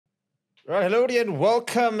Right, hello and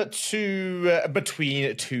welcome to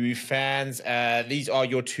Between Two Fans. These are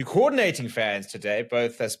your two coordinating fans today,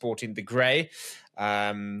 both sporting the grey.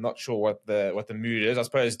 Not sure what the mood is. I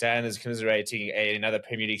suppose Dan is commiserating another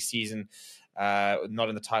Premier League season, not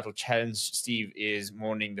in the title challenge. Steve is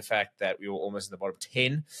mourning the fact that we were almost in the bottom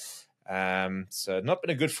 10. So not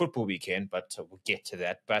been a good football weekend, but we'll get to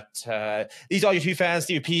that. But these are your two fans,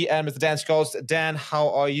 Stevie P and Mr. Dan Scholtz. Dan, how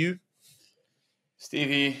are you?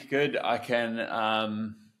 Stevie, good. I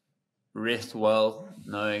can rest well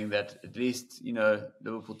knowing that at least,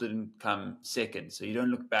 Liverpool didn't come second. So you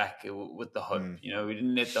don't look back with the hope. We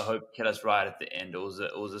didn't let the hope kill us right at the end. It was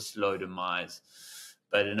a slow demise.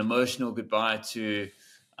 But an emotional goodbye to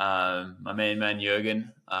my main man,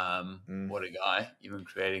 Jurgen. What a guy. Even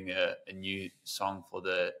creating a new song for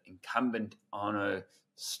the incumbent Arno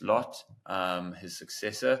Slot, his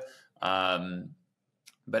successor.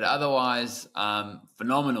 But otherwise,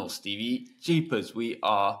 phenomenal, Stevie. Jeepers, we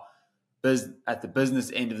are at the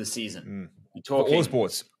business end of the season. We're talking all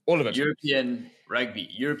sports, all of it. European rugby,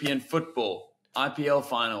 European football, IPL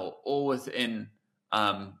final, all within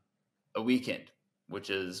a weekend,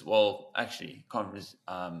 which is, conference,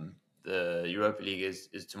 the Europa League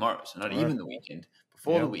is tomorrow, so not even the weekend,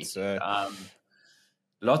 before the weekend.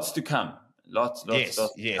 Lots to come. Lots. Yes.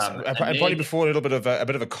 And probably before a bit of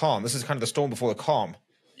a calm. This is kind of the storm before the calm.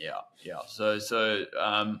 Yeah. So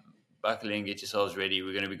buckle in, get yourselves ready.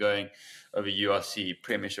 We're going to be going over URC,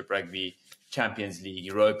 Premiership Rugby, Champions League,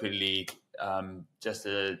 Europa League, just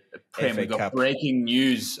a Prem. We got breaking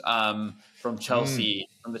news from Chelsea,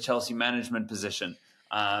 from the Chelsea management position.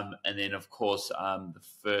 And then, of course, the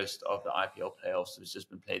first of the IPL playoffs has just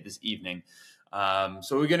been played this evening.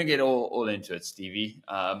 So we're going to get all into it, Stevie.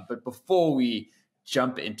 But before we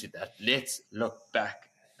jump into that, let's look back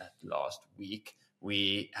at last week.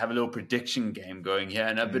 We have a little prediction game going here,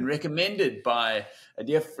 and I've been recommended by a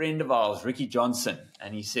dear friend of ours, Ricky Johnson,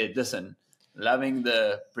 and he said, listen, loving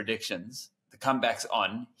the predictions, the comeback's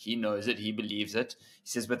on, he knows it, he believes it. He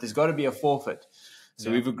says, but there's got to be a forfeit.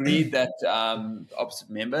 So we've agreed that the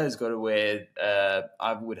opposite member has got to wear,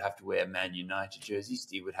 I would have to wear a Man United jersey,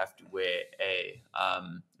 Steve would have to wear a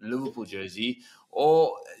Liverpool jersey,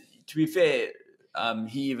 or to be fair,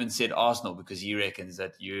 he even said Arsenal because he reckons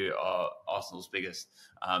that you are Arsenal's biggest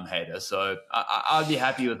hater. So I'd be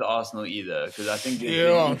happy with Arsenal either because I think...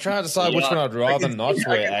 I'm trying to decide which one I'd rather not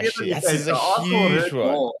wear, actually. It's a huge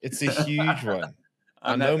one. It's a huge one.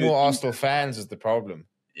 And no more Arsenal fans is the problem.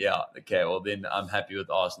 Yeah, okay. Well, then I'm happy with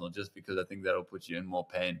Arsenal just because I think that'll put you in more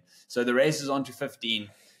pain. So the race is on to 15.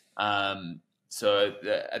 So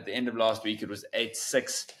at the end of last week, it was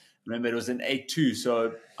 8-6. Remember, it was an 8-2.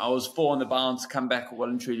 So I was 4 on the bounce, come back well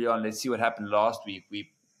and truly on. Let's see what happened last week.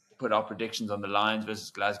 We put our predictions on the Lions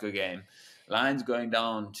versus Glasgow game. Lions going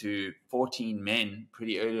down to 14 men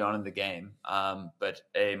pretty early on in the game. But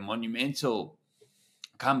a monumental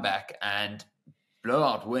comeback and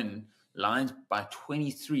blowout win. Lions by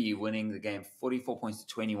 23, winning the game 44 points to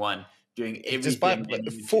 21, doing everything.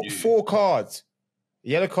 Despite four cards. A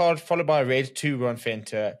yellow card followed by a red, 2 Ron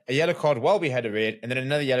Fenter. A yellow card while we had a red, and then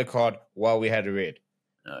another yellow card while we had a red.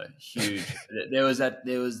 No, huge. there was that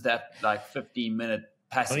like 15-minute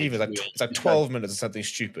passage. Not even it's like 12 minutes or something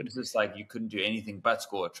stupid. It's just like you couldn't do anything but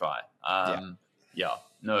score a try.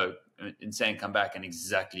 Insane comeback, and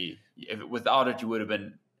exactly without it, you would have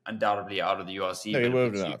been undoubtedly out of the URC. No, you would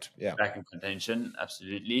have been out. Yeah, back in contention,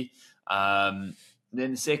 absolutely.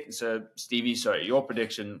 Then the second, so Stevie, your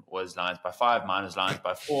prediction was Lions by 5, mine was Lions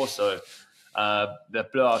by 4. So the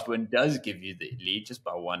blowout win does give you the lead just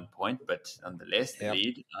by 1 point, but nonetheless the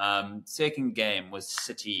lead. Second game was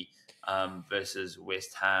City versus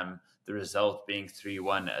West Ham. The result being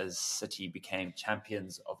 3-1 as City became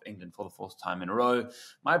champions of England for the 4th time in a row.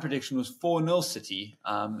 My prediction was 4-0 City,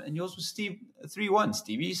 and yours was 3-1,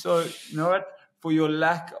 Stevie. So you know what? For your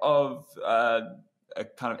lack of a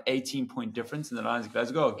kind of 18-point difference in the Lions of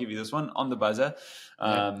Glasgow, I'll give you this one on the buzzer. It's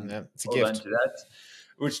a gift. To that,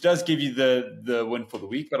 which does give you the win for the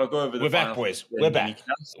week. But I'll go over the We're back, boys. We're back.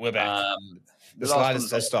 The slide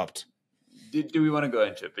has stopped. Do we want to go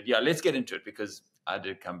into it? But yeah, let's get into it because I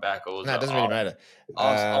did come back. No, it doesn't really matter.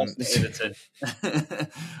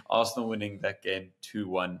 Arsenal winning that game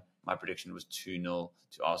 2-1. My prediction was 2-0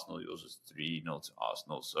 to Arsenal. Yours was 3-0 to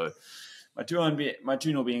Arsenal. So my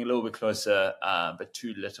 2-0 being a little bit closer, but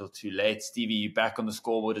too little, too late. Stevie, you back on the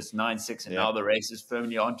scoreboard. It's 9-6, and now the race is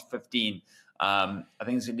firmly on to 15. I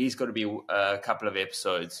think it's at least got to be a couple of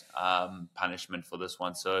episodes punishment for this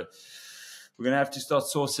one. So we're going to have to start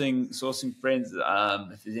sourcing friends.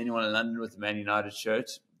 If there's anyone in London with a Man United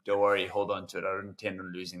shirt, don't worry, hold on to it. I don't intend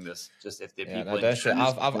on losing this. Just if there are people, don't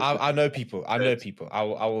stress. I know people. I know people. I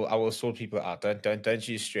will sort people out. Don't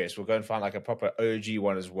you stress. We'll go and find like a proper OG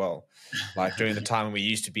one as well. Like during the time when we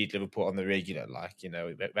used to beat Liverpool on the regular, like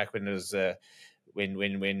back when it was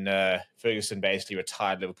when Ferguson basically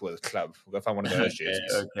retired Liverpool as a club. We'll go find one of those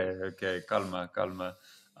jerseys. Okay. Calma.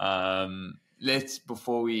 Let's,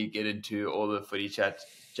 before we get into all the footy chat,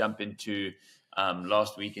 jump into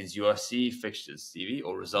last weekend's URC fixtures, Stevie,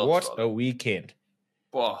 or results. What rather. a weekend!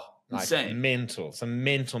 Wow, insane. Some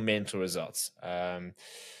mental results. I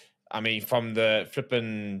mean, from the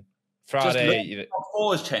flipping Friday, top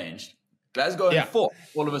four has changed. Glasgow in fourth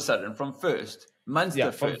all of a sudden from first.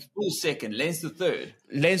 Munster first, Bull second, Leinster third.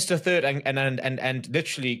 Leinster third, and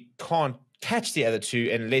literally can't catch the other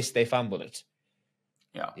two unless they fumble it.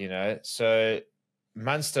 Yeah, so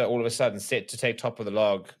Munster all of a sudden set to take top of the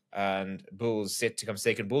log, and Bulls set to come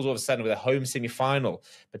second. Bulls all of a sudden with a home semi-final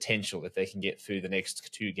potential if they can get through the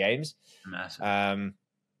next two games. Massive.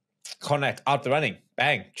 Connacht out the running.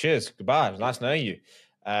 Bang. Cheers. Goodbye. It was nice knowing you.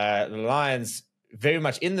 The Lions very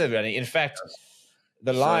much in the running. In fact,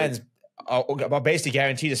 the Lions are basically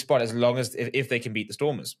guaranteed a spot as long as if they can beat the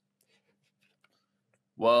Stormers.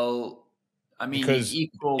 Well, I mean, because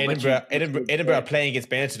Edinburgh are playing against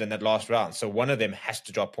Benetton in that last round, so one of them has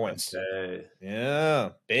to drop points. Okay. Yeah,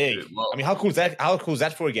 big. Well, I mean, how cool is that? How cool is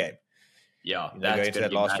that for a game? Yeah, that's going to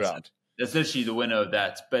that last round. That's literally the winner of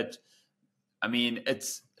that. But I mean,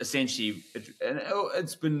 it's essentially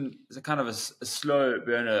it's been a kind of a slow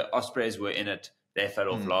burner. Ospreys were in it. They fell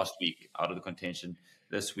off last week out of the contention.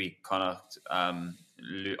 This week, Connacht,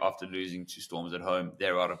 after losing to Stormers at home,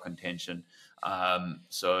 they're out of contention.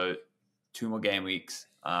 So 2 more game weeks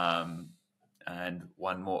and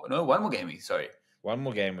one more game week. Sorry. One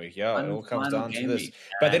more game week. Yeah, it all comes down to this.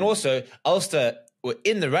 But then also, Ulster were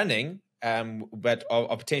in the running, but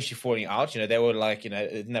are potentially falling out. They were like,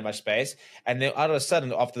 didn't have much space. And then all of a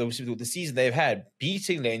sudden, after the season they've had,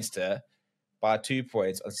 beating Leinster by 2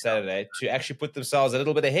 points on Saturday to actually put themselves a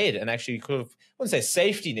little bit ahead and actually could have, I wouldn't say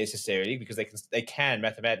safety necessarily, because they can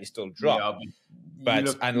mathematically still drop.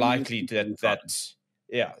 But unlikely that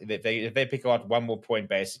if they pick out 1 more point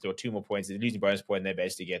basically or 2 more points, they're losing bonus point, and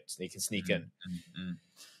they can sneak in. Mm-hmm.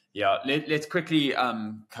 Yeah, let's quickly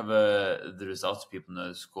cover the results so people know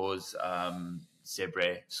the scores.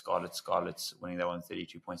 Zebre, Scarlets winning that one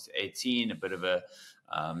 32 points to 18. A bit of a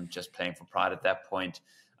just playing for pride at that point.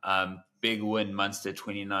 Big win, Munster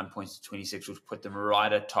 29 points to 26, which put them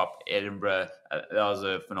right atop Edinburgh. That was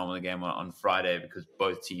a phenomenal game on Friday because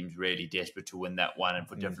both teams really desperate to win that one and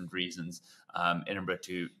for different reasons. Edinburgh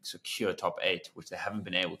to secure top 8, which they haven't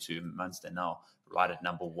been able to. Munster now right at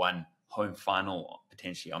number 1, home final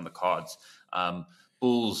potentially on the cards.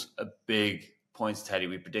 Bulls, a big points tally.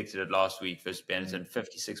 We predicted it last week versus Benetton,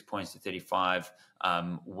 56 points to 35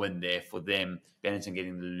 win there for them. Benetton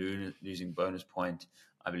getting the losing bonus point,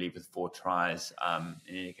 I believe, with 4 tries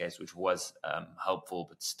in any case, which was helpful,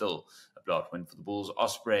 but still a blowout win for the Bulls.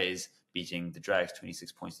 Ospreys beating the Drags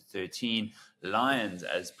 26 points to 13. Lions,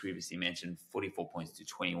 as previously mentioned, 44 points to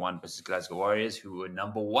 21 versus Glasgow Warriors, who were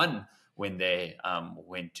number 1 when they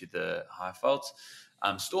went to the Highvelds.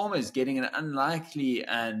 Stormers getting an unlikely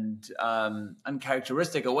and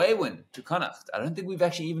uncharacteristic away win to Connacht. I don't think we've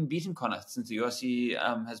actually even beaten Connacht since the URC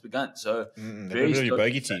has begun. So very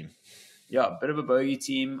bogey team. Yeah, a bit of a bogey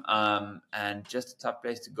team, and just a tough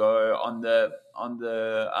place to go on the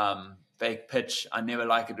fake pitch. I never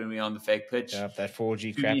like it when we're on the fake pitch. Yeah, that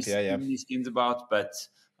 4G crap. Yeah. Skins about, but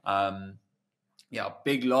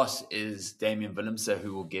big loss is Damien Willemse,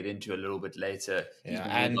 who we'll get into a little bit later. Yeah,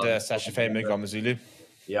 and Sasha Fame-Ngomazulu.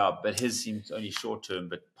 Yeah, but his seems only short term,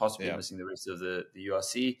 but possibly missing the rest of the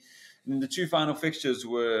URC. And the 2 final fixtures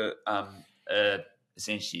were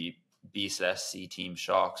essentially B/C team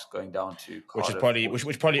Sharks going down to Cardiff,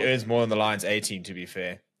 which probably earns more than the Lions A team, to be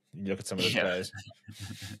fair. You look at some of those players.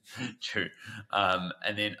 True.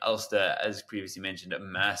 And then Ulster, as previously mentioned, a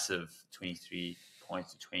massive 23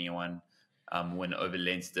 points to 21 win over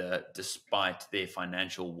Leinster, despite their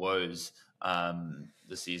financial woes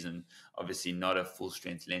this season. Obviously not a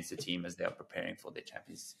full-strength Leinster team as they are preparing for their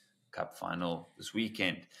Champions Cup final this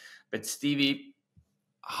weekend. But Stevie,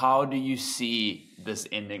 how do you see this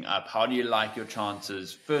ending up? How do you like your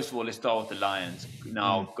chances? First of all, let's start with the Lions.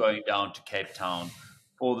 Now going down to Cape Town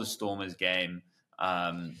for the Stormers game.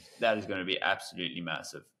 That is going to be absolutely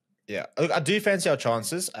massive. Yeah, I do fancy our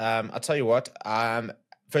chances. I'll tell you what.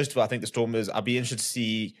 First of all, I think the Stormers, I'll be interested to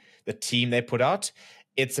see the team they put out.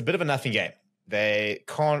 It's a bit of a nothing game. They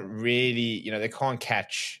can't really, they can't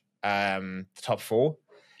catch the top 4.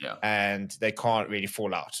 Yeah. and they can't really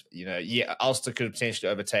fall out. Ulster could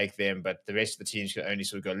potentially overtake them, but the rest of the teams can only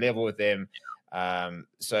sort of go level with them.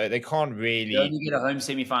 So they can't really. You only get a home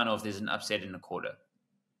semi-final if there's an upset in a quarter.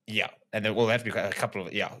 Yeah, and there will have to be a couple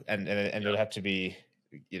of and there'll have to be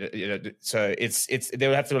so it's they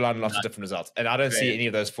will have to rely on lots of different results, and I don't see any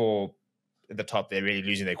of those four at the top. They're really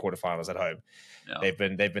losing their quarterfinals at home. No.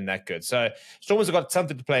 They've been that good. So Stormers have got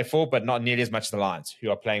something to play for, but not nearly as much as the Lions, who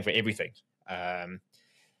are playing for everything.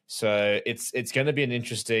 So it's going to be an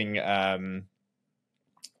interesting one.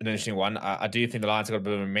 I do think the Lions have got a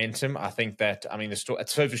bit of momentum. I think that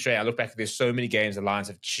it's so frustrating. I look back, there's so many games the Lions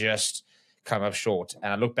have just come up short,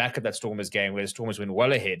 and I look back at that Stormers game where the Stormers went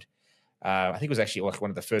well ahead. I think it was actually like one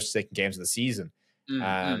of the first second games of the season.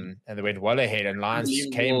 And they went well ahead, and Lions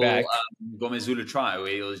came back. Gomezula try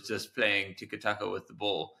where he was just playing tiki-taka with the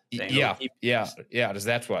ball. There's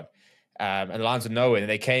that one. And the Lions were nowhere, and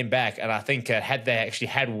they came back. And I think had they actually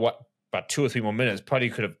had about 2 or 3 more minutes, probably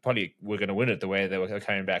were going to win it the way they were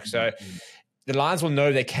coming back. So the Lions will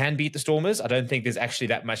know they can beat the Stormers. I don't think there's actually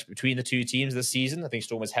that much between the two teams this season. I think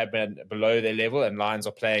Stormers have been below their level, and Lions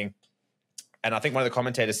are playing. And I think one of the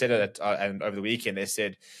commentators said it and over the weekend. They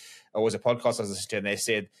said, it was a podcast I was listening to, and they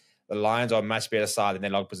said the Lions are a much better side than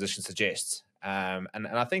their log position suggests. And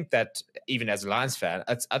I think that even as a Lions fan,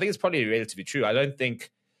 I think it's probably relatively true. I don't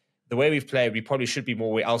think the way we've played, we probably should be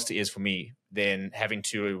more where Ulster is for me than having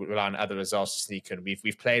to rely on other results to sneak in.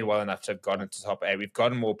 We've played well enough to have gotten into the top 8. We've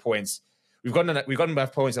gotten more points. We've gotten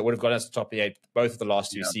enough points that would have gotten us to the top 8 both of the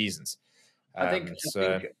last 2 seasons. I think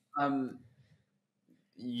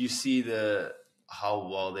you see how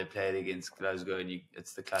well they played against Glasgow, and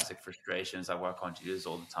it's the classic frustrations like, why can't you do this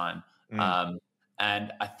all the time?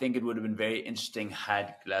 And I think it would have been very interesting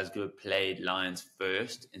had Glasgow played Lions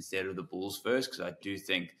first instead of the Bulls first, because I do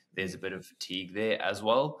think there's a bit of fatigue there as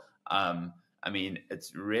well.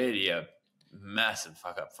 It's really a massive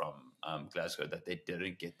fuck up from Glasgow that they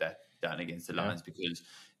didn't get that done against the Lions, because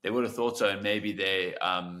they would have thought so, and maybe they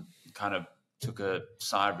kind of took a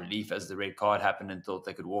sigh of relief as the red card happened and thought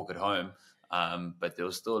they could walk it home. But there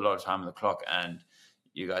was still a lot of time on the clock, and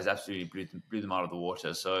you guys absolutely blew them out of the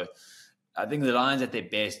water. So I think the Lions at their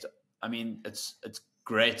best, it's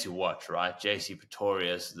great to watch, right? JC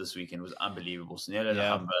Pretorius this weekend was unbelievable. Snella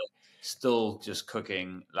Humber still just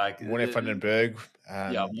cooking. Like Warner Vandenberg.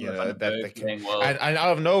 Playing well. And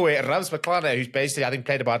out of nowhere, Ravs McClanahan, who's basically, I think,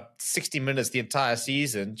 played about 60 minutes the entire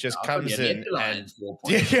season, just comes in.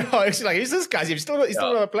 It's like, who's this guy? He's still one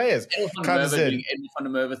of our players. Comes in.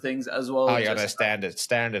 Doing things as well. Oh, yeah,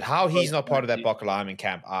 standard. How he's not part of that Boko Lyman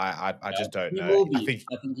camp, I just don't know. I think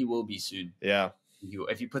he will be soon. Yeah.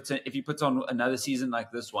 If he puts on another season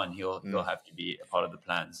like this one, he'll have to be a part of the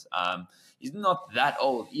plans. He's not that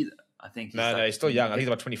old either. I think he's still young. I think he's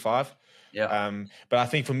about 25. Yeah. But I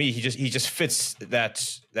think for me, he just fits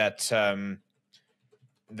that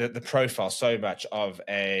the profile so much of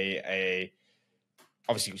a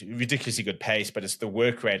obviously ridiculously good pace, but it's the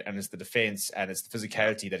work rate and it's the defense and it's the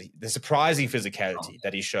physicality the surprising physicality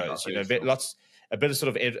that he shows. A bit of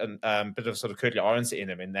sort of Currie Lawrence in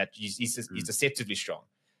him, in that he's deceptively strong.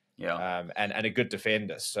 Yeah. And a good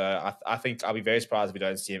defender. So I think I'll be very surprised if we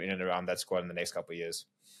don't see him in and around that squad in the next couple of years.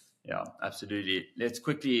 Yeah, absolutely. Let's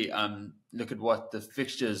quickly look at what the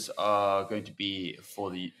fixtures are going to be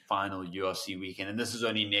for the final URC weekend. And this is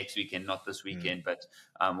only next weekend, not this weekend, but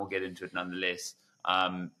we'll get into it nonetheless.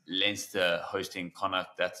 Leinster hosting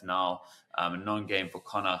Connacht. That's now a non-game for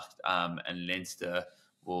Connacht. And Leinster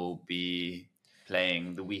will be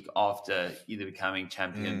playing the week after, either becoming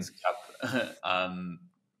Champions Cup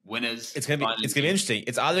winners. It's going to be interesting.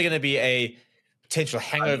 It's either going to be a potential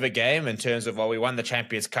hangover game in terms of, we won the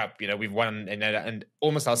Champions Cup, we've won, and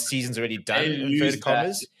almost our season's already done, in inverted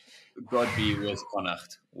commas. Rugby with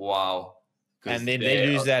Connacht. Wow. And then they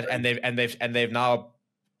lose that, and they've now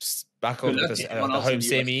buckled with the home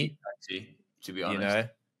semi. Actually, to be honest,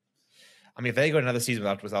 if they got another season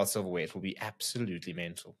without silverware, it will be absolutely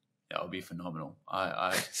mental. Yeah, it'll be phenomenal.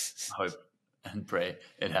 I hope and pray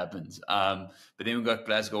it happens. But then we've got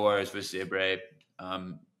Glasgow Warriors versus SUPERBRU.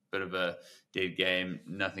 Bit of a dead game,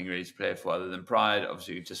 nothing really to play for other than pride.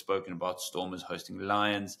 Obviously, we've just spoken about Stormers hosting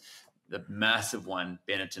Lions. The massive one,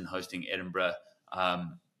 Benetton hosting Edinburgh.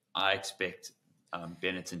 I expect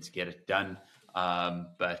Benetton to get it done,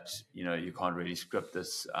 but you can't really script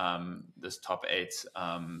this top 8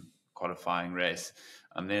 qualifying race.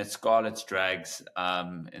 Then it's Scarlets Drags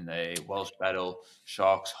in the Welsh battle.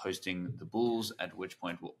 Sharks hosting the Bulls, at which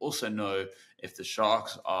point we'll also know if the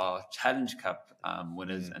Sharks are Challenge Cup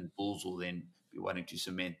winners, and Bulls will then be wanting to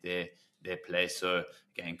cement their place. So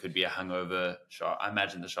again, could be a hangover. I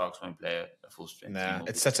imagine the Sharks won't play a full strength team. Nah,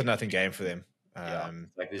 it's such a nothing game for them.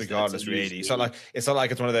 Regardless, really, it's not like it's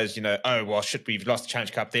one of those, oh well, shit, we've lost the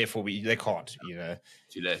Challenge Cup, therefore they can't,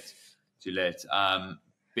 Too late.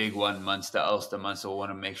 Big one, Ulster will want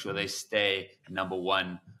to make sure they stay number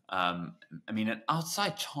one. An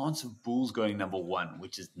outside chance of Bulls going number one,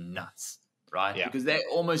 which is nuts, right? Yeah. Because they're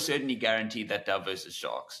almost certainly guaranteed that dub versus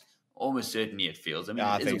Sharks. Almost certainly it feels.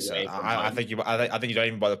 I think so. I think you don't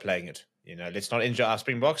even bother playing it. Let's not injure our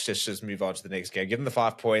Springboks. Just move on to the next game. Give them the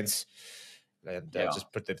 5 points. And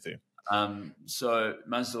just put them through. So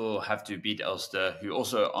Munster will have to beat Ulster, who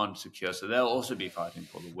also aren't secure, so they'll also be fighting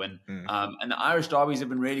for the win. And the Irish derbies have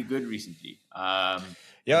been really good recently. Don't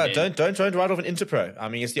write off an Interpro.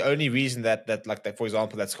 It's the only reason that for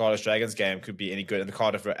example, that Scarlet Dragons game could be any good in the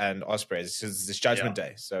Cardiff and Ospreys. It's Judgment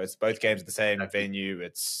Day, so it's both games at the same venue.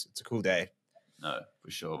 It's a cool day. No,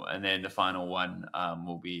 for sure. And then the final one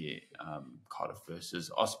will be Cardiff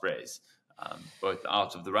versus Ospreys. Both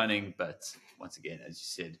out of the running, but once again, as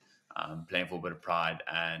you said, playing for a bit of pride,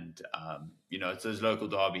 and it's those local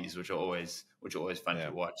derbies which are always fun to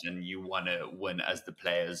watch, and you want to win as the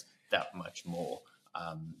players that much more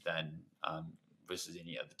than versus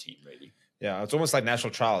any other team, really. Yeah, it's almost like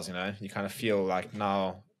national trials. You kind of feel like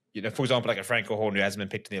now. For example, like a Franco Horn who hasn't been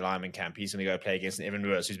picked in the alignment camp, he's going to go play against an Evan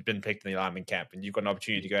Lewis who's been picked in the alignment camp, and you've got an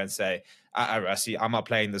opportunity to go and say, Rusty, I'm not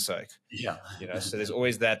playing the soak. Yeah. So there's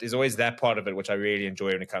always that part of it, which I really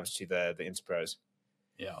enjoy when it comes to the Interpros.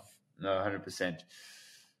 Yeah, no, 100%.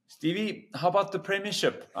 Stevie, how about the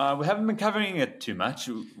Premiership? We haven't been covering it too much.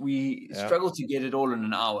 We struggled to get it all in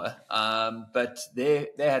an hour, but they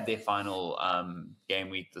had their final game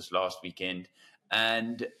week this last weekend.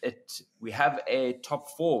 And we have a top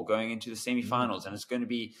 4 going into the semi-finals, and it's going to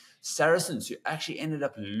be Saracens, who actually ended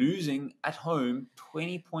up losing at home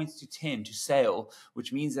 20 points to 10 to Sale,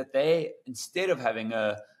 which means that they, instead of having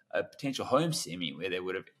a potential home semi where they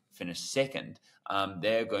would have finished second,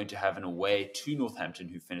 they're going to have an away to Northampton,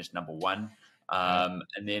 who finished number 1.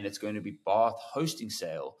 And then it's going to be Bath hosting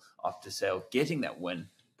Sale after Sale getting that win,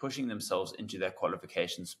 pushing themselves into that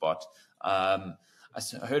qualification spot. I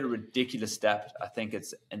heard a ridiculous stat. I think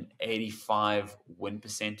it's an 85 win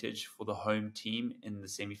percentage for the home team in the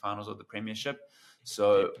semi-finals of the Premiership.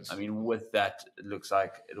 So, with that, it looks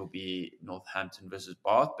like it'll be Northampton versus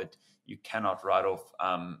Bath, but you cannot write off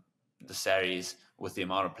the Sarries with the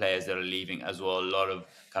amount of players that are leaving as well. A lot of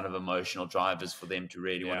kind of emotional drivers for them to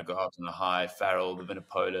really want to go out on a high. Farrell, the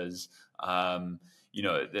Vinipolas,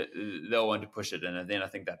 they'll want to push it. And then I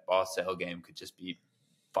think that Bath-Sale game could just be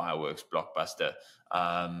fireworks blockbuster.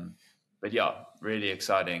 But yeah, really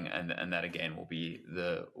exciting, and that again will be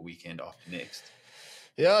the weekend after next.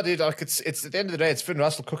 Yeah, dude, it's at the end of the day, it's Finn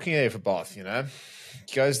Russell cooking here for Bath. He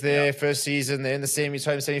goes there first season, they're in the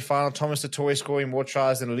semi-final. Thomas Tatoy scoring more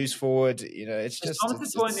tries than a loose forward. It's just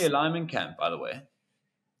Thomas Tatoy in the alignment camp, by the way.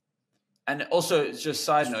 And also, just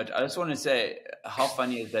side note, I just want to say how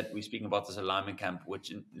funny is that we're speaking about this alignment camp,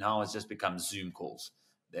 which now has just become Zoom calls.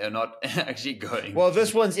 They're not actually going. Well,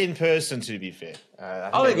 this one's in person, to be fair.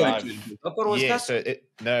 Are they going to? I thought it was it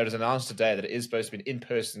was announced today that it is supposed to be an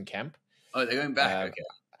in-person camp. Oh, they're going back. Okay.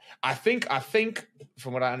 I think,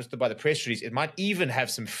 from what I understood by the press release, it might even have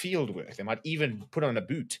some field work. They might even put on a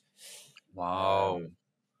boot. Wow.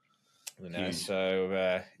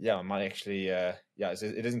 So I might actually.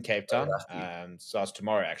 It is in Cape Town. Starts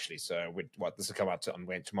tomorrow, actually. So this will come out on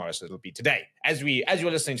tomorrow, so it'll be today. As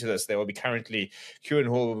you're listening to this, there will be currently Kieran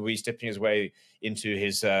Hall will be stepping his way into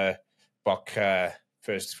his Bok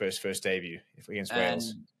first debut against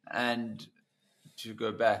Wales. And to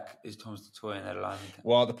go back, is Thomas Tatoy in that alignment camp?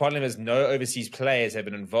 Well, the problem is no overseas players have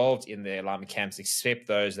been involved in the alignment camps except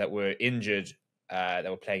those that were injured. That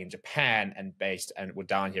were playing in Japan and were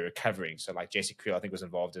down here recovering. So like Jesse Creel, I think, was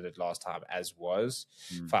involved in it last time, as was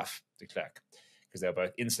Faf de Klerk, because they were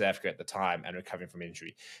both in South Africa at the time and recovering from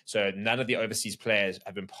injury. So none of the overseas players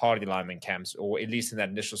have been part of the alignment camps, or at least in that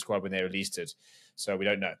initial squad when they released it. So we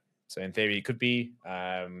don't know. So in theory, it could be.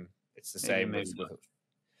 It's the same.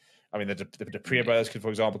 The Priya brothers could, for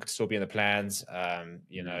example, could still be in the plans.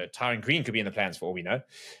 Tyron Green could be in the plans for all we know.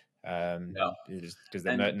 Because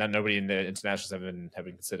nobody in the internationals have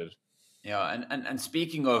been considered. Yeah, and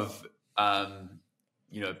speaking of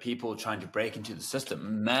people trying to break into the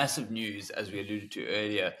system, massive news as we alluded to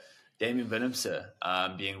earlier. Damien Willemse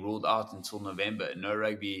being ruled out until November. No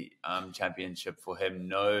rugby championship for him.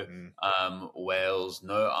 No Wales.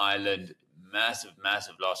 No Ireland. Massive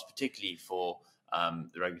loss, particularly for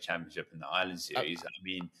the rugby championship and the Ireland series.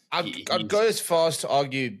 I'd go as far as to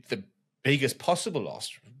argue the biggest possible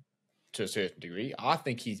loss. to a certain degree. I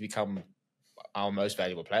think he's become our most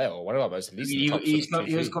valuable player, or one of our most, at I least mean, in the top sort of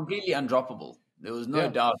he was 2-3. completely undroppable. There was no Yeah.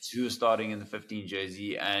 doubt who was starting in the 15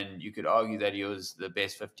 jersey, and you could argue that he was the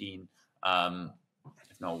best 15,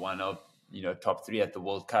 if not one of top 3 at the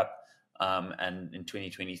World Cup. And in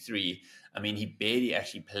 2023, I mean, he barely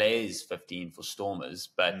actually plays 15 for Stormers,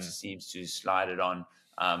 but seems to slide it on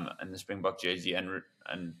in the Springbok jersey and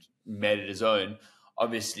made it his own.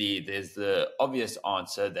 Obviously, there's the obvious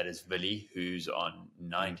answer that is Willie, who's on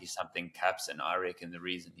 90-something caps, and I reckon the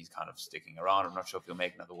reason he's kind of sticking around, I'm not sure if he'll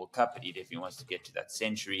make another World Cup, but he definitely wants to get to that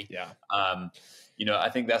century. Yeah. I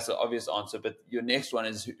think that's the obvious answer, but your next one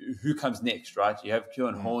is who comes next, right? You have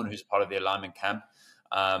Kieran Horn, who's part of the alignment camp.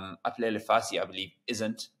 Apele Lefasi, I believe,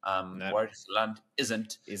 isn't. Warwick Land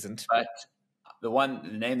isn't. But the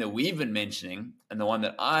name that we've been mentioning, and the one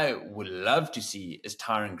that I would love to see, is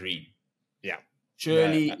Tyron Green. Yeah.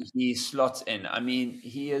 Surely he slots in. I mean,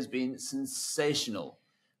 he has been sensational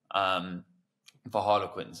for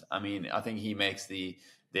Harlequins. I mean, I think he makes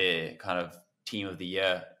their kind of team of the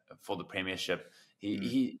year for the Premiership.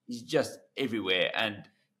 He's just everywhere, and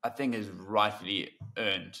I think has rightfully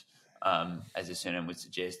earned, as his surname would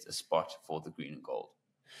suggest, a spot for the green and gold.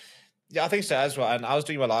 Yeah, I think so as well. And I was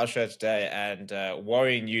doing my live show today, and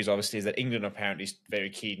worrying news, obviously, is that England are apparently very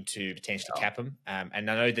keen to potentially cap him. And I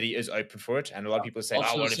know that he is open for it. And a lot of people are saying,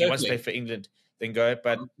 if he wants to play for England, then go.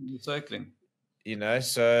 But, circling.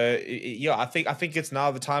 So, yeah, I think it's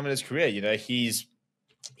now the time in his career. He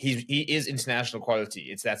is international quality.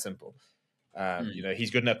 It's that simple.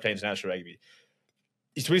 He's good enough to play international rugby.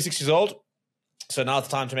 He's 26 years old. So now it's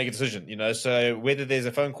time to make a decision, So whether there's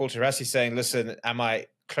a phone call to Rassi saying, listen, am I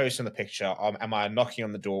close in the picture? Or am I knocking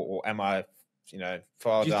on the door? Or am I,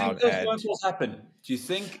 far down? Do you think those phone calls happen? Do you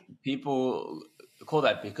think people call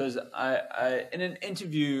that? Because I in an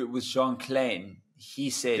interview with Jean Klein, he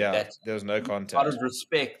said that there was no contact. Out of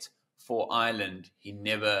respect for Ireland, he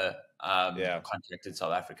never contacted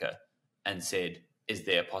South Africa and said, is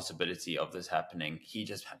there a possibility of this happening? He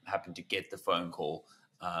just happened to get the phone call.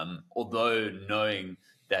 Although knowing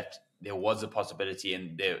that there was a possibility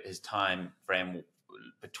and his time frame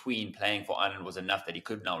between playing for Ireland was enough that he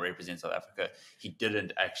could now represent South Africa, he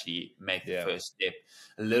didn't actually make the first step.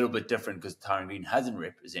 A little bit different because Tyron Green hasn't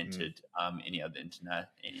represented any other international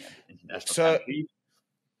country.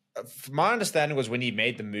 My understanding was when he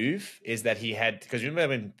made the move is that he had, because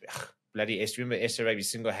remember when SA Rugby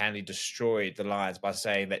single-handedly destroyed the Lions by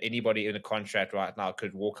saying that anybody in a contract right now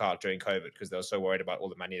could walk out during COVID because they were so worried about all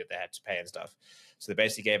the money that they had to pay and stuff. So they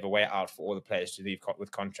basically gave a way out for all the players to leave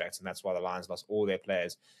with contracts, and that's why the Lions lost all their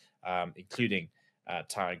players, including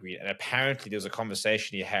Tyron Green. And apparently there was a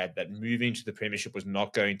conversation he had that moving to the Premiership was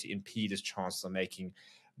not going to impede his chances of making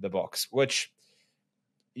the box, which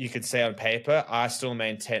you could say on paper. I still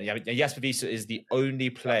maintain. Jasper Wiese is the only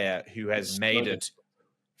player who has made it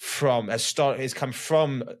has come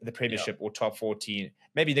from the Premiership or top 14.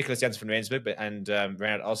 Maybe Nicholas Janssen from Rensburg and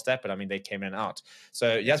Reinhard Alstad, but I mean, they came in and out.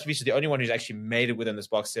 So Jasper Wiese is the only one who's actually made it within this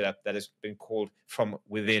box setup that has been called from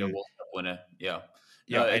within. A World Cup winner,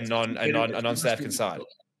 a non-South African side.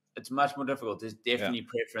 It's much more difficult. There's definitely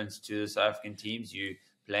preference to the South African teams. You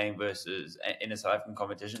playing versus in a South African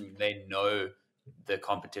competition, they know the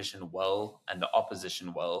competition well and the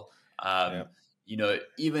opposition well.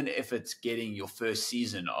 Even if it's getting your first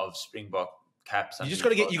season of Springbok caps, you just got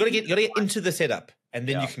to get into the setup, and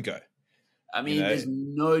then you can go. I mean, there's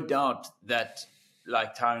no doubt that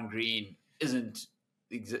like Tyron Green isn't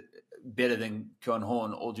better than Kieran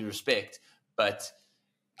Horn, all due respect, but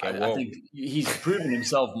I think he's proven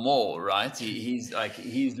himself more, right? He's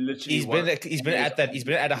literally he's been at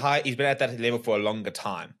that level for a longer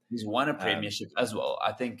time. He's won a premiership as well.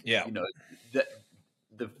 I think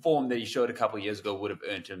the form that he showed a couple of years ago would have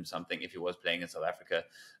earned him something if he was playing in South Africa.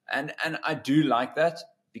 And I do like that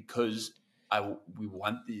because we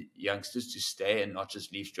want the youngsters to stay and not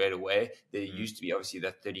just leave straight away. There used to be obviously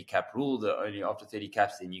that 30 cap rule that only after 30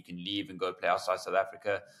 caps then you can leave and go play outside South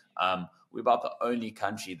Africa. We're about the only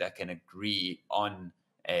country that can agree on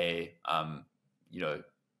a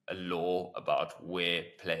law about where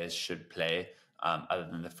players should play. Other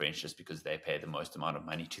than the French, just because they pay the most amount of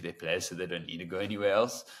money to their players, so they don't need to go anywhere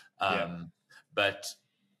else. But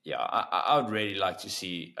I would really like to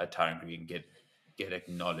see a Tyron Green get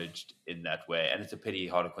acknowledged in that way. And it's a pity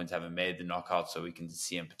Harlequins haven't made the knockout, so we can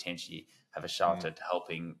see him potentially have a shout at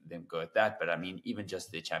helping them go at that. But I mean, even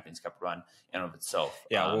just their Champions Cup run in of itself.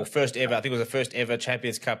 First ever. I think it was the first ever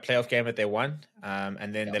Champions Cup playoff game that they won,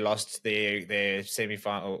 and then they lost their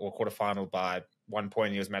semi-final or quarter-final by 1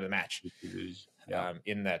 point. He was man of the match.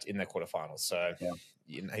 In that quarterfinal. So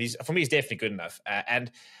he's definitely good enough.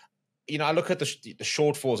 And I look at the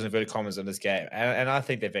shortfalls in inverted commas in this game, and I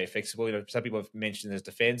think they're very fixable. Some people have mentioned his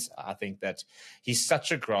defense. I think that he's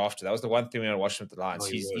such a grafter. That was the one thing when I watched him at the Lions.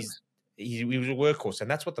 He was a workhorse,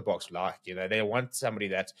 and that's what the Boks like. They want somebody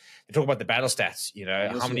that they talk about the battle stats.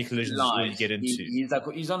 How many collisions will you get into?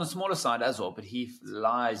 He's on a smaller side as well, but he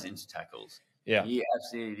flies into tackles. Yeah, he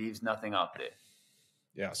absolutely leaves nothing out there.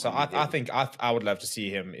 Yeah, so I think I would love to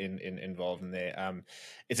see him involved in there.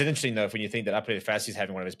 It's an interesting though when you think that Up Varsity is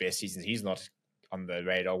having one of his best seasons. He's not on the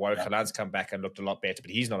radar. Warwick Kalan's come back and looked a lot better,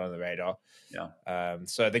 but he's not on the radar. Yeah.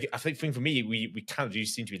 So I think for me, we kind of do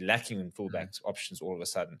seem to be lacking in fullback options all of a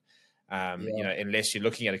sudden. Unless you're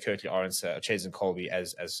looking at a Currie, Orange, Chase and Colby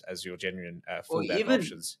as your genuine fullback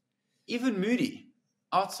options. Even Moody,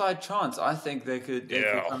 outside chance, I think they could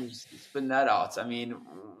kind of spin that out. I mean,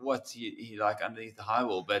 what's he like underneath the high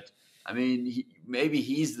wall? But I mean, maybe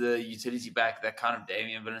he's the utility back that kind of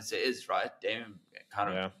Damian Valencia is, right? Damian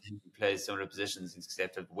kind of plays similar positions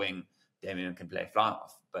except at wing. Damian can play fly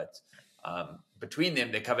off, but between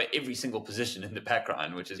them, they cover every single position in the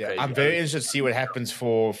background, which is crazy. I'm very interested to see what happens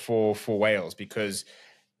for Wales, because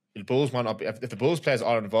the Bulls might not be. If the Bulls players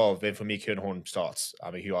are involved, then for me, Kieran Horn starts.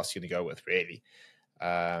 I mean, who else are you going to go with, really?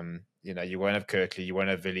 You won't have Kirkley, you won't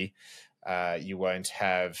have Villy, you won't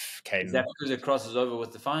have Caden. Is that because it crosses over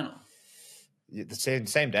with the final? The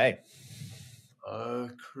same day. Oh,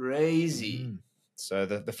 crazy. So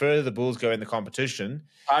the further the Bulls go in the competition...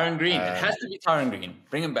 Tyron Green. It has to be Tyron Green.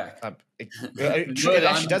 Bring him back. It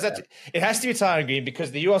actually does that. It has to be Tyron Green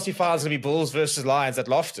because the URC final is going to be Bulls versus Lions at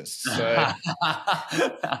Loftus. So.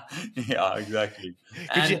 Yeah, exactly.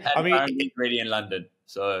 Tyron ready in London.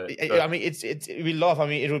 So I mean, we laugh. I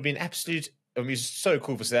mean, it would be an absolute... I mean, it's so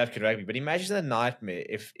cool for South African rugby, but imagine the nightmare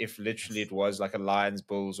if literally it was like a Lions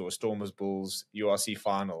Bulls or a Stormers Bulls URC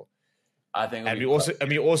final. I think, and we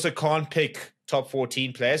also can't pick top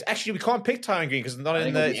 14 players. Actually, we can't pick Tyron Green because it's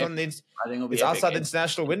outside the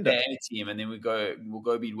international window. Team, and then we'll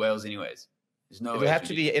go beat Wales anyways. There's no.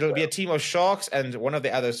 It'll be a team of Sharks and one of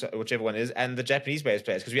the others, whichever one is, and the Japanese-based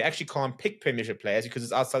players, because we actually can't pick Premiership players because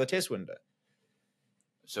it's outside the test window.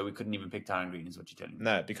 So we couldn't even pick Tyron Green, is what you're telling me?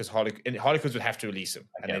 No, because Harlequins would have to release him,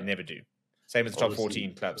 and they never do. Same as the top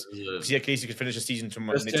 14 clubs. See, at least you could finish the season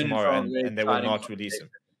tomorrow, and they will not release him.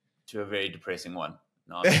 To a very depressing one.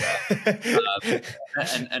 No, and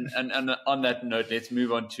on that note, let's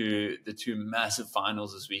move on to the two massive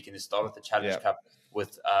finals this week. And it started with the Challenge Cup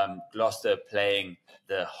with Gloucester playing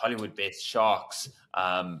the Hollywood Best Sharks.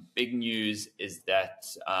 Big news is that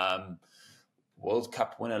World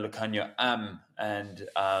Cup winner Lucanio and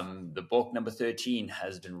the Bork number 13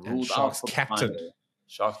 has been ruled out for captain.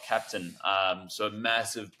 Sharks captain. So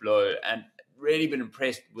massive blow, and really been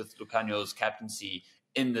impressed with Lucanio's captaincy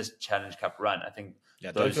in this Challenge Cup run. I think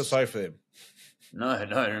don't feel sorry for them. No,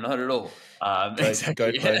 not at all.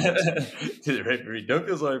 Exactly. To the referee, don't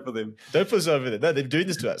feel sorry for them. Don't feel sorry for them. No, they're doing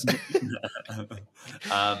this to us.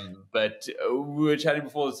 But we were chatting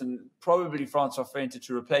before this, and probably Francois Fuente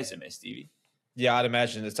to replace him, Stevie. Yeah, I'd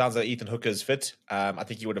imagine. It sounds like Ethan Hooker's fit. I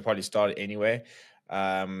think he would have probably started anyway.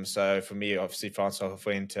 So for me, obviously, Francois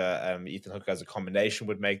Fuente, Ethan Hooker as a combination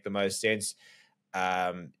would make the most sense.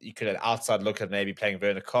 You could outside look at maybe playing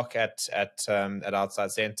Werner Koch at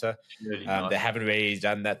outside centre. Really they haven't really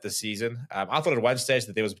done that this season. I thought at one stage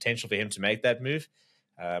that there was potential for him to make that move,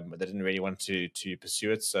 but they didn't really want to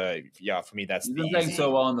pursue it. So yeah, for me, that's he's been playing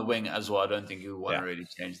so well on the wing as well. I don't think he would want to really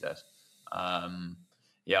change that. And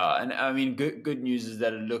I mean, good news is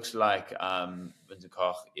that it looks like Vincent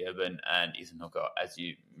Koch, Eben, and Ethan Hooker, as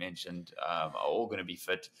you mentioned, are all going to be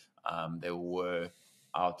fit. They were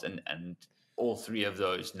out and all three of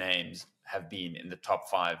those names have been in the top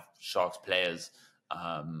 5 Sharks players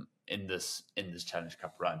in this Challenge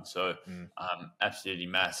Cup run. So absolutely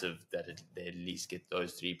massive that they at least get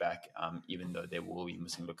those 3 back, even though they will be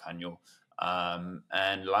missing Lucanio.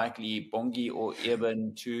 And likely Bongi or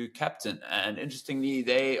Eben to captain. And interestingly,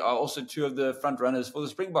 they are also 2 of the front runners for the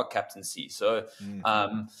Springbok captaincy. So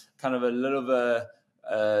kind of a little of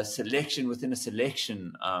a selection within a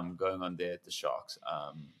selection going on there at the Sharks.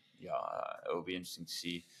 It will be interesting to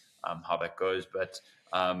see how that goes. But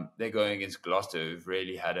they're going against Gloucester, who've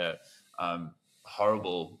really had a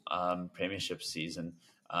horrible premiership season,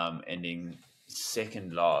 ending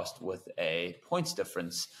second last with a points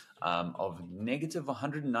difference of negative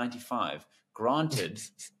 195. Granted,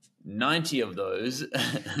 90 of those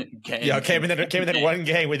came in that one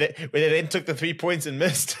game where they then took the 3 points and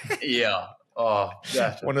missed.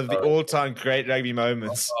 That's one of the all-time great rugby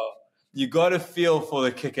moments. You got to feel for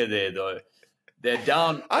the kicker there, though. They're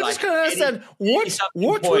down. I just can't understand what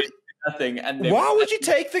nothing. And why would you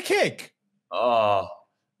take the kick? Oh,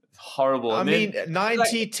 horrible. I And mean, then,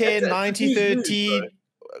 90-10, 90-13.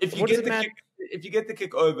 If you What does get it the matter? kick, if you get the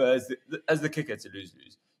kick over as the kicker, it's a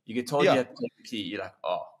lose-lose. You get told you Yeah. have to take the key. You're like,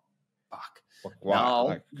 oh, fuck. Why? Now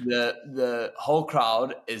Like, the whole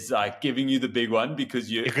crowd is like giving you the big one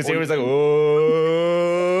because everyone's like,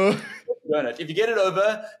 oh. if you get it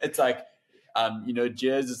over, it's like,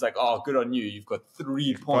 Jez is like, oh, good on you. You've got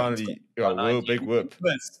 3 points. Finally, whoa, big whoop.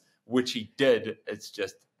 Which he did. It's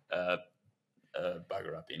just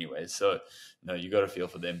bugger up anyway. So, no, you got to feel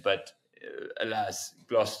for them. But alas,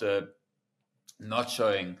 Gloucester not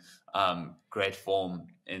showing great form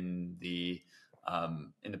in the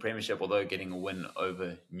Premiership, although getting a win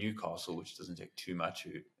over Newcastle, which doesn't take too much,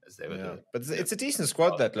 as they were. But it's a decent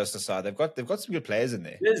squad, that Leicester side. They've got some good players in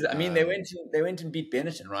there. I mean, they went and beat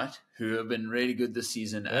Benetton, right? Who have been really good this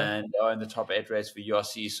season and are in the top 8 race for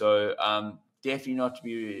URC. So definitely not to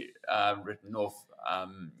be written off.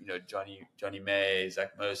 Johnny May,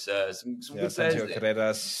 Zach Mercer, some good Santiago players.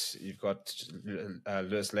 Carreras, you've got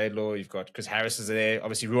Lewis Laidlaw, you've got Chris Harris is there,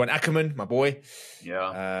 obviously Ruan Ackerman, my boy.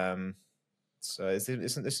 Yeah. So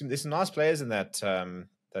there's some nice players in that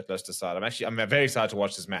Leicester side. I'm very excited to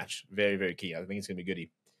watch this match. Very, very key. I think it's going to be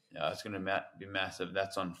goody. Yeah, it's going to be massive.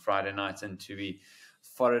 That's on Friday night, and to be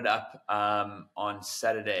followed up on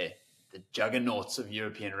Saturday, the juggernauts of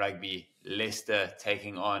European rugby, Leicester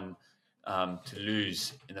taking on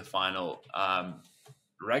Toulouse in the final.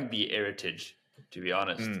 Rugby heritage, to be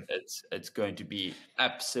honest. It's going to be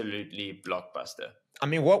absolutely blockbuster. I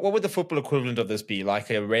mean, what would the football equivalent of this be? Like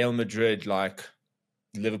a Real Madrid, like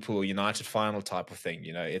Liverpool United final type of thing?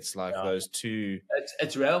 It's like those two.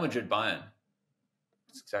 It's Real Madrid Bayern.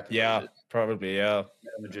 It's exactly what it is. Probably, yeah.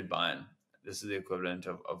 Real Madrid Bayern. This is the equivalent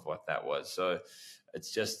of what that was. So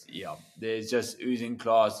it's just, there's just oozing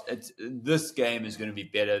class. This game is going to be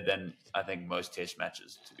better than I think most test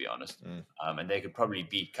matches, to be honest. And they could probably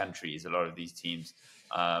beat countries, a lot of these teams.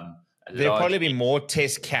 There'll probably be more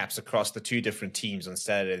test caps across the two different teams on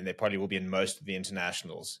Saturday than there probably will be in most of the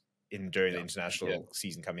internationals during the international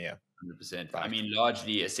season coming here. 100%. I mean,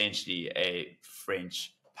 largely, essentially, a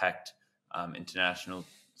French-packed international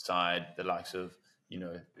side, the likes of,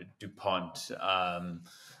 DuPont,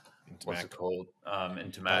 what's it called?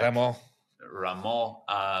 Intermac. Ramon.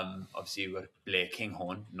 Obviously, you've got Blair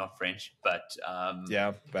Kinghorn, not French, but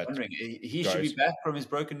but wondering, he should be back from his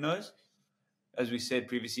broken nose. As we said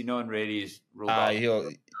previously, no one really is ruled out.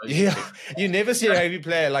 You never see a rugby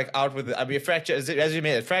player like out with a fracture, as you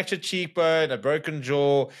made a fractured cheekbone, a broken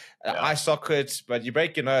jaw, eye socket, but you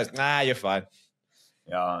break your nose. You're fine.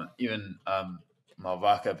 Yeah, even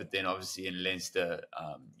Malvaka, but then obviously in Leinster,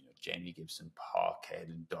 Jamie Gibson, Park,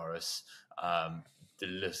 Hayden Doris, the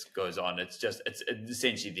list goes on. It's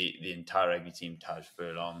essentially the entire rugby team. Taj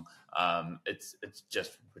Furlong. It's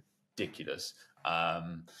just ridiculous.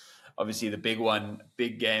 Obviously, the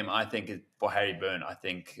big game, I think, is for Harry Byrne. I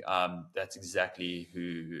think that's exactly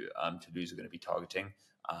who Toulouse are going to be targeting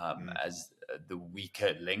as the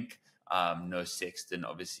weaker link. No Sexton,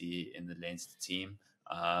 obviously, in the Leinster team.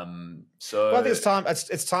 I think it's time.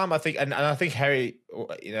 It's time. I think, and I think Harry,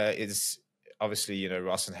 is obviously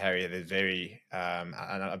Ross and Harry. They're very. And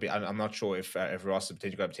I'm not sure if Ross has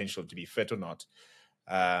potential to be fit or not.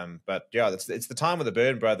 But it's the time of the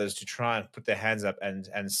Byrne brothers to try and put their hands up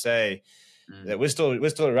and say that we're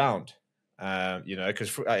still around.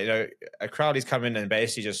 Because Crowley's come in and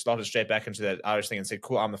basically just slotted straight back into that Irish thing and said,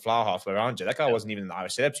 "Cool, I'm the flower half around you." That guy wasn't even in the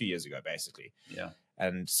Irish setup 2 years ago, basically. Yeah.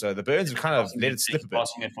 And so the Burns have kind of let it slip a bit.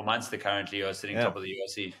 Passing it for Munster currently, or sitting top of the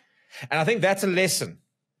URC. And I think that's a lesson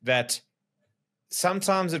that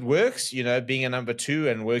sometimes it works. Being a number 2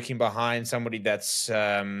 and working behind somebody that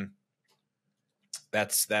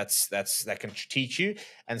can teach you.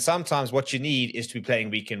 And sometimes what you need is to be playing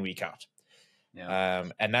week in, week out. Yeah.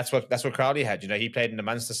 And that's what Crowley had. He played in the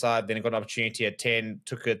Munster side, then he got an opportunity at 10,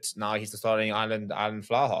 took it. Now he's the starting Ireland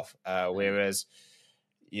flower half. Whereas,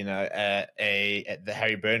 the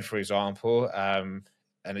Harry Byrne, for example,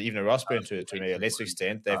 and even a Ross Byrne to a lesser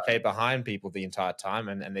extent, they've played behind people the entire time,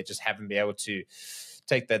 and they just haven't been able to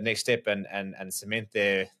take that next step and cement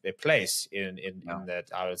their place in that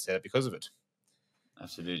Ireland setup because of it.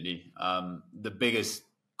 Absolutely. The biggest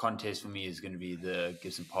contest for me is going to be the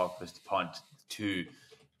Gibson Park versus DuPont, 2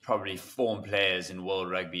 probably form players in world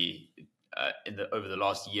rugby over the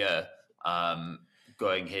last year,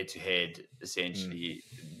 going head to head. Essentially,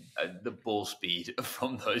 the ball speed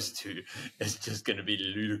from those 2 is just going to be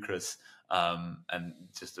ludicrous, and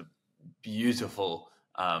just a beautiful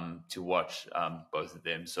to watch both of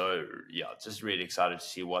them. So just really excited to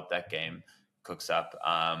see what that game cooks up,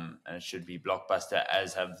 and it should be blockbuster,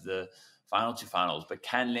 as have the final to finals. But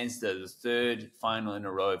can Leinster, the third final in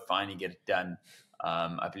a row, finally get it done?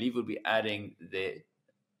 I believe we'll be adding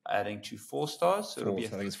to 4 stars. So it'll be I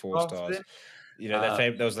think it's 4 stars. You know,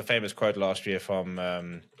 that was the famous quote last year from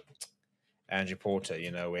Andrew Porter,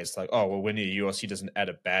 you know, where it's like, oh, well, when the URC doesn't add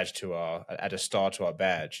a star to our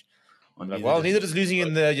badge. I'm like, well, neither does losing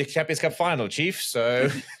in the Champions Cup final, Chief. So,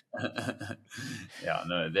 yeah,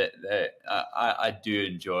 no, I do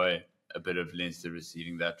enjoy a bit of Leinster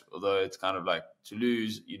receiving that, although it's kind of like to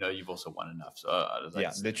lose, you know, you've also won enough. So,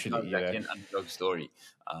 literally, it's like an underdog story.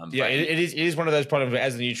 It is one of those problems where,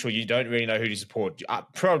 as a neutral, you don't really know who to support. I'm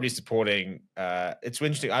probably supporting. It's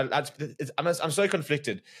interesting. I'm so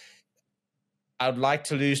conflicted. I'd like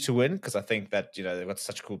to lose to win because I think that, you know, they've got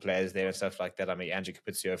such cool players there and stuff like that. I mean, Andrew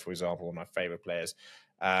Capizio, for example, one of my favorite players.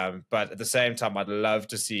 But at the same time, I'd love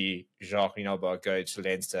to see Jacques Rinaldo go to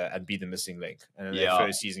Leinster and be the missing link. And in their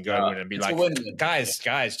first season, go and win and be like, guys,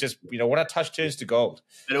 just, you know, what I touch turns to gold.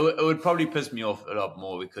 But it would probably piss me off a lot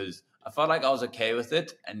more because I felt like I was okay with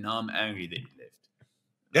it, and now I'm angry that he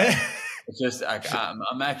left. Like, it's just like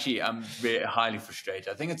I'm very highly frustrated.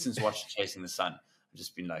 I think it's since watching Chasing the Sun. I've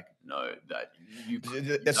just been like, no, that you.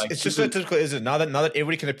 It's just so typical, isn't it? Now that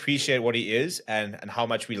everybody can appreciate what he is and how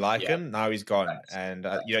much we like him, now he's gone. Right. And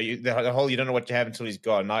you know, the whole you don't know what you have until he's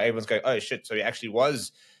gone. Now everyone's going, oh shit! So he actually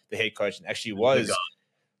was the head coach and actually was,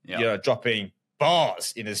 you know, dropping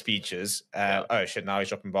bars in his speeches. Oh shit! Now he's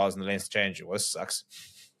dropping bars in the Leinster change. Well, this sucks.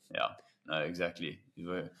 Yeah, no, exactly. You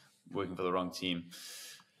were working for the wrong team.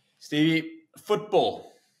 Stevie,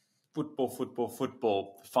 football.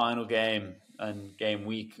 Final game and game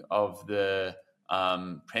week of the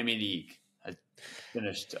Premier League has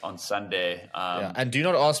finished on Sunday. And do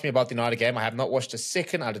not ask me about the United game. I have not watched a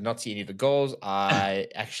second. I did not see any of the goals. I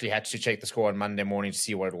actually had to check the score on Monday morning to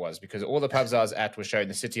see what it was because all the pubs I was at were showing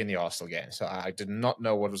the City and the Arsenal game. So I did not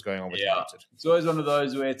know what was going on with United. It's always one of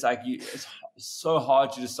those where it's like it's so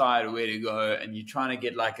hard to decide where to go, and you're trying to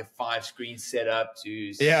get like a 5-screen setup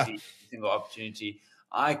to see every single opportunity.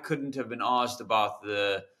 I couldn't have been asked about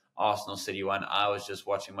the Arsenal City one. I was just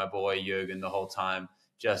watching my boy Jurgen the whole time.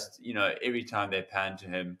 Just, you know, every time they panned to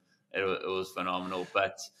him, it was phenomenal.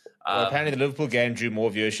 But apparently the Liverpool game drew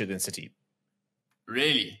more viewership than City.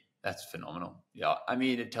 Really? That's phenomenal. Yeah, I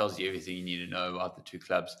mean, it tells you everything you need to know about the two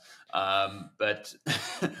clubs. But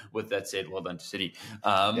with that said, well done to City.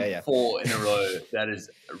 4 in a row, that is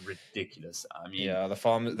ridiculous. I mean,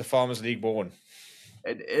 the Farmers League born.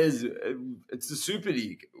 It is. It's the Super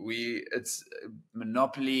League. It's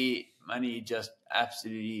monopoly money, just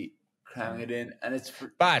absolutely cramming it in, and it's.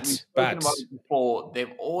 But about it before, they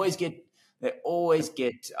always get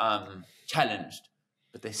challenged,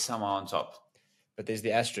 but they're somehow on top. But there's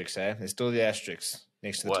the asterisks, eh? There's still the asterisks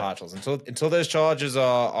next to the titles until those charges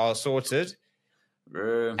are sorted.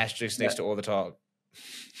 Asterisks next to all the titles.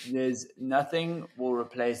 There's nothing will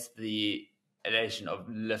replace the elation of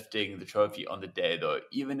lifting the trophy on the day, though.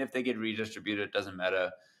 Even if they get redistributed, it doesn't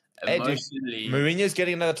matter. Emotionally, Mourinho's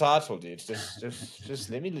getting another title, dude.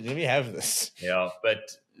 Just let me have this. Yeah,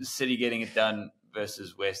 but City getting it done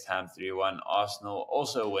versus West Ham 3-1. Arsenal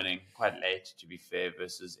also winning quite late, to be fair,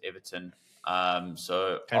 versus Everton.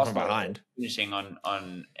 So came from behind, finishing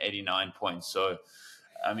on 89 points. So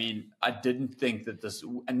I mean, I didn't think that this,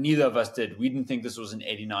 and neither of us did. We didn't think this was an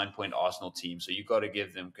 89-point Arsenal team. So you got to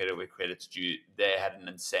give them credit where credit's due. They had an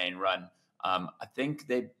insane run. I think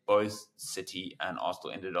they both, City and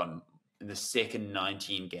Arsenal, ended on, in the second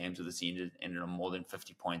 19 games of the season, ended on more than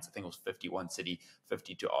 50 points. I think it was 51 City,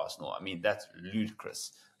 52 Arsenal. I mean, that's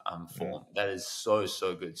ludicrous form. That is so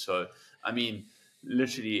good. So, I mean,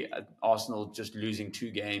 literally, Arsenal just losing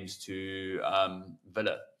 2 games to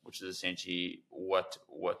Villa, which is essentially what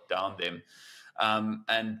downed them.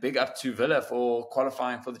 And big up to Villa for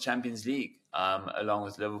qualifying for the Champions League, along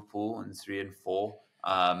with Liverpool in 3 and 4.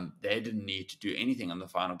 They didn't need to do anything on the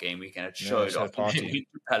final game week, and it showed.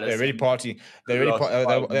 They're really partying.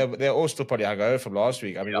 They're all still probably hungover from last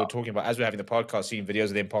week. I mean, we were talking about, as we're having the podcast, seeing videos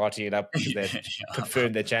of them partying it up because they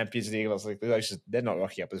confirmed their Champions League. I was like, they're not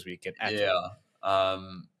rocking up this weekend at all.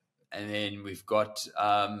 And then we've got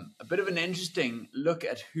a bit of an interesting look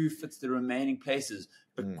at who fits the remaining places.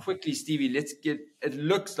 But quickly, Stevie, let's get. It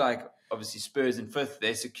looks like obviously Spurs in 5th.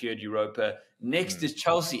 They secured Europa. Next is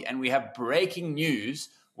Chelsea, and we have breaking news,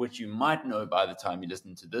 which you might know by the time you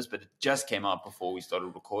listen to this, but it just came out before we started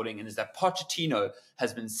recording, and is that Pochettino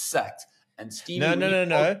has been sacked. And Stevie, no.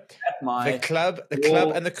 The club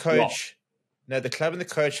and the coach. No, the club and the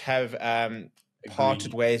coach have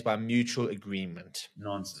parted ways by mutual agreement.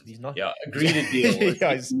 Nonsense. He's not. Yeah, agreed a deal.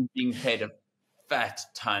 He's being paid a fat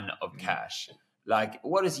ton of cash. Like,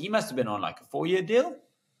 what is he? Must have been on like a 4-year deal.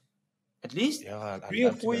 at least I'd 3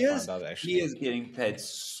 or 4 years. find out, He actually. is getting paid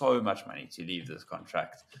so much money to leave this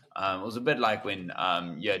contract. It was a bit like when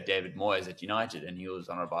you had David Moyes at United, and he was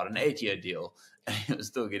on about an 8-year deal, and he was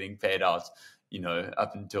still getting paid out,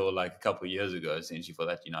 up until like a couple of years ago, essentially, for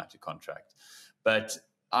that United contract. But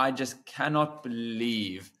I just cannot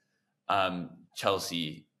believe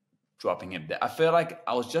Chelsea dropping him. I feel like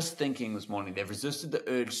I was just thinking this morning, they've resisted the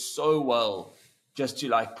urge so well just to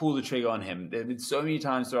like pull the trigger on him. There have been so many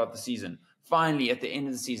times throughout the season. Finally, at the end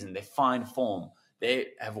of the season, they find form. They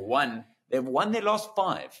have won. They've won their last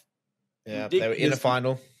 5. Yeah, they were in the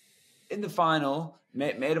final. In the final,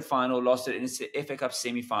 made a final, lost it in the FA Cup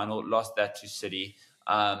semi-final, lost that to City.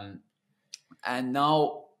 And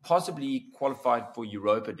now possibly qualified for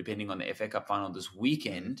Europa, depending on the FA Cup final this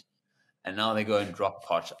weekend. And now they go and drop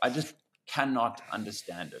Poch. I just cannot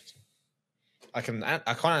understand it. I can't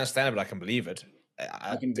understand it, but I can believe it.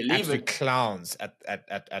 I can believe it. Clowns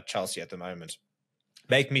at Chelsea at the moment.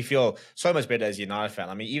 Make me feel so much better as a United fan.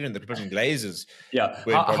 I mean, even the Brooklyn Glazers. Yeah,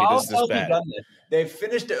 how else have they done that? They've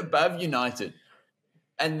finished above United,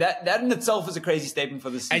 and that in itself is a crazy statement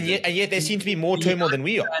for the season. And yet there seem to be more turmoil than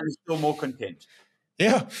we are. And still more content.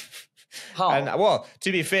 Yeah. How? And well,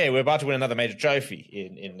 to be fair, we're about to win another major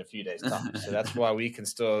trophy in a few days' time, so that's why we can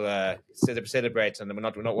still celebrate, and we're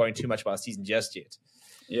not worrying too much about our season just yet.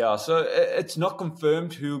 Yeah, so it's not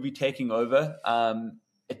confirmed who will be taking over.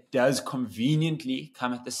 It does conveniently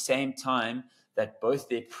come at the same time that both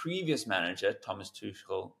their previous manager, Thomas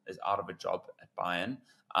Tuchel, is out of a job at Bayern,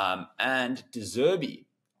 and De Zerbi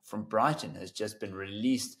from Brighton has just been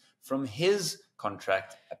released from his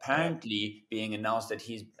contract, apparently being announced that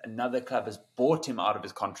another club has bought him out of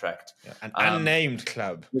his contract. Yeah, an unnamed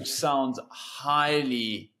club. Which sounds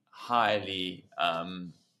highly, highly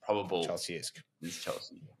probable. Chelsea-esque. It's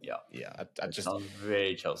Chelsea, yeah. Yeah, It sounds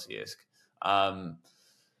very Chelsea-esque.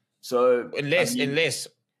 So unless you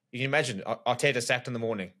can imagine Arteta sacked in the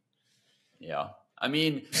morning. Yeah. I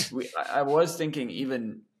mean, I was thinking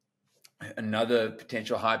even another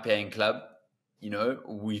potential high-paying club.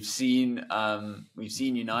 We've seen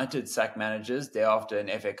United sack managers there after an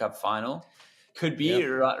FA Cup final. Could be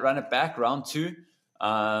run it back round 2.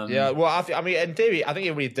 Yeah, well, in theory, I think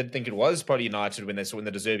everybody did think it was probably United when the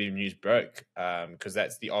De Zerbi news broke, because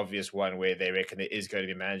that's the obvious one where they reckon there is going to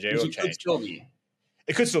be a managerial change.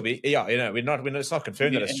 It could still be, yeah. It's not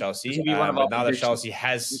confirmed that it's Chelsea, but now that Chelsea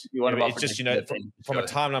has, it's just from a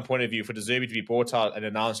timeline point of view, for De Zerbi to be bought out and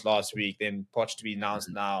announced last week, then Poch to be announced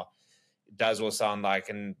now. It does all sound like,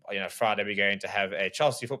 and Friday we're going to have a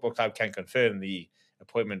Chelsea Football Club can confirm the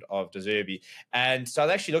appointment of De Zerbi. And so I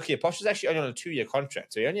was actually looking at Poch is actually only on a 2-year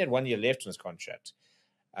contract, so he only had 1 year left on his contract.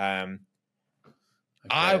 I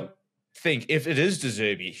think if it is De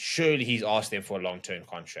Zerbi, surely he's asked them for a long-term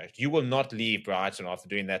contract. You will not leave Brighton after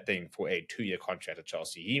doing that thing for a 2-year contract at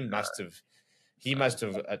Chelsea. He must have.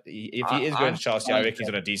 If he is going to Chelsea, I reckon he's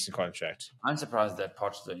on a decent contract. I'm surprised that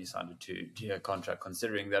Poch has only signed a 2-year contract,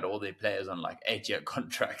 considering that all their players on like 8-year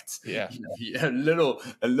contracts. Yeah, a little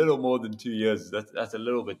more than 2 years. That's a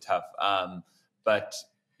little bit tough. But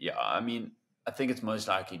yeah, I mean, I think it's most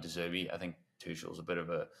likely De Zerbi. I think Tuchel's a bit of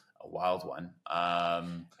a wild one.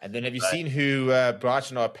 And then have you seen who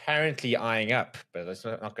Brighton are apparently eyeing up? But that's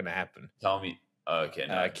not going to happen. Tell me. Okay,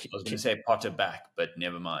 no. I was going to say Potter back, but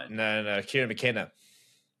never mind. No, Kieran McKenna.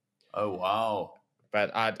 Oh, wow. But,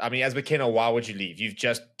 I mean, as McKenna, why would you leave? You've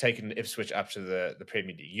just taken Ipswich up to the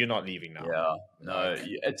Premier League. You're not leaving now. Yeah, no.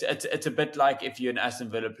 It's a bit like if you're an Aston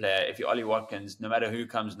Villa player, if you're Ollie Watkins, no matter who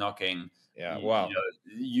comes knocking,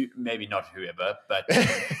 you maybe not whoever, but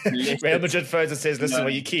Real Madrid phones and says, "Listen, are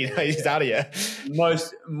you keen? He's out of here."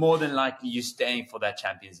 More than likely, you're staying for that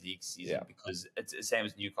Champions League season because it's the same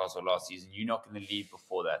as Newcastle last season. You're not going to leave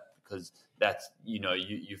before that because that's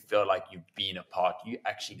you feel like you've been a part. You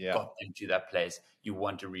actually got them to that place. You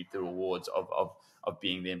want to reap the rewards of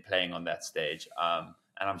being there and playing on that stage. And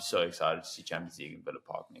I'm so excited to see Champions League in Villa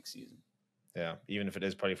Park next season. Yeah, even if it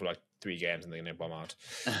is probably for like 3 games and they're going to bomb out.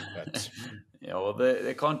 But yeah, well,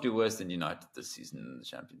 they can't do worse than United this season in the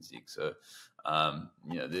Champions League. So,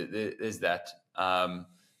 there's that.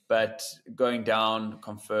 But going down,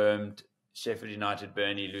 confirmed, Sheffield United,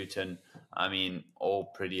 Burnley, Luton, I mean,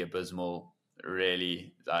 all pretty abysmal,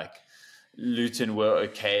 really. Like, Luton were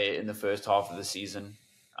okay in the first half of the season.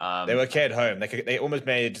 They were okay at home. They almost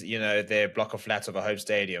made, their block of flats of a home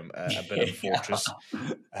stadium a bit of a fortress.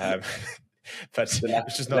 But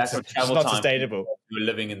it's just not sustainable. We were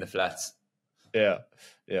living in the flats. Yeah,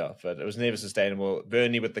 but it was never sustainable.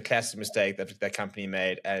 Burnley with the classic mistake that company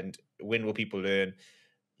made, and when will people learn?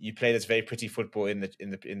 you play this very pretty football in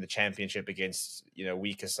the championship against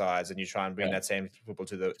weaker sides, and you try and bring that same football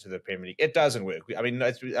to the Premier League. It doesn't work. I mean,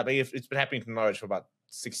 it's been happening to Norwich for about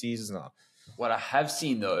 6 seasons now. What I have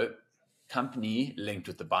seen though, Company linked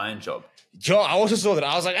with the Bayern job. Joe, I also saw that.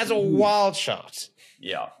 I was like, that's a wild shot.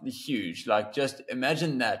 Yeah, huge. Like, just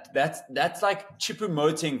imagine that. That's like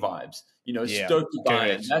Choupo-Moting vibes. Stoke to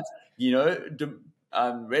Bayern. That's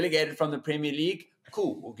relegated from the Premier League.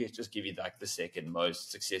 Cool. We'll just give you like the second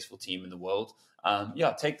most successful team in the world.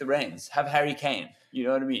 Take the reins. Have Harry Kane. You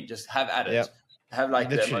know what I mean? Just have at it. Yep. Have like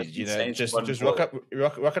literally, just rock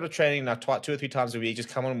up to training like 2 or 3 times a week. Just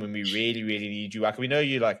come on when we really, really need you. Like, we know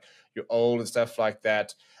you're old and stuff like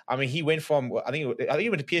that. I mean, he went from I think he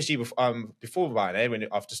went to PSG before Bayern, when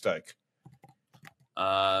after Stoke. So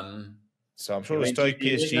I'm sure it was Stoke,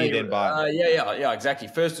 PSG, then Bayern. Yeah, exactly.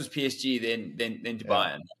 First was PSG, then to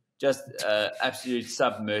Bayern. Just absolute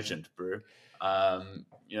sub-merchant, bro.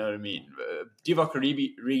 You know what I mean? Divock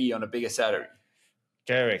Origi on a bigger salary.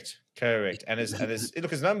 Correct. And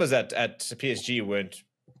his numbers at PSG weren't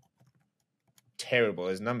terrible.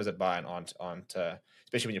 His numbers at Bayern aren't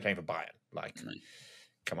especially when you're playing for Bayern. Like,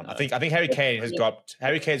 come on. I think Harry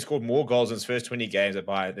Kane scored more goals in his first 20 games at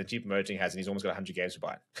Bayern than Choupo-Moting has, and he's almost got 100 games for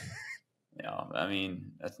Bayern. Yeah, I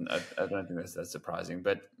mean, I don't think that's surprising.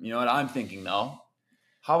 But you know what I'm thinking now?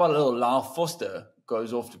 How about a little Lyle Foster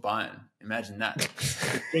goes off to Bayern? Imagine that.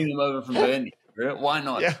 Just bring him over from Burnley. Why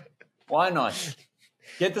not? Yeah. Why not?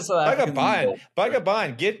 Get the South African. Bugger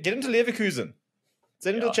Bayern. Get him to Leverkusen.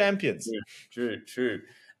 Send him to the champions. True.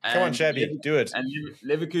 Come on, Shabby. Do it. And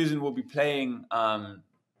Leverkusen will be playing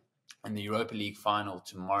in the Europa League final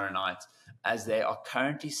tomorrow night, as they are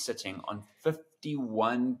currently sitting on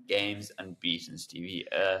 51 games unbeaten, Stevie.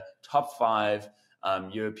 A top 5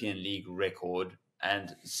 European League record,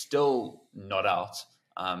 and still not out.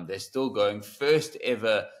 They're still going. First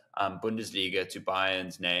ever Bundesliga to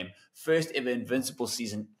Bayern's name. First ever invincible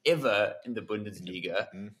season ever in the Bundesliga.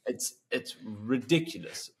 It's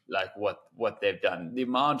ridiculous, like what they've done. The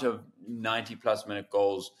amount of 90-plus minute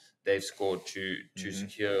goals they've scored to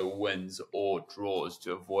secure wins or draws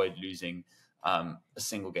to avoid losing a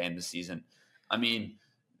single game this season. I mean,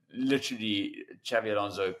 literally, Xabi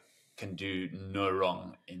Alonso can do no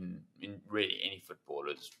wrong in really any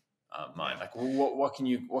footballer's mind. Like, what can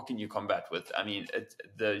you combat with? I mean,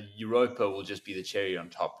 the Europa will just be the cherry on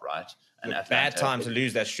top, right? And bad time to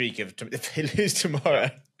lose that streak if they lose tomorrow.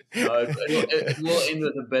 No, it will end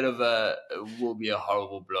with a bit of will be a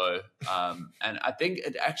horrible blow. And I think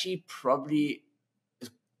it actually probably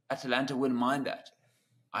Atalanta wouldn't mind that.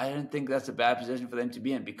 I don't think that's a bad position for them to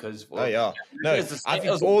be in because. No, I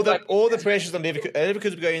think all the pressures on Leverkusen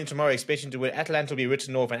will be going in tomorrow, expecting to win. Atalanta will be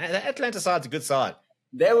written off, and the Atalanta side's a good side.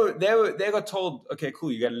 They got told, okay,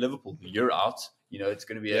 cool, you got Liverpool, you're out. It's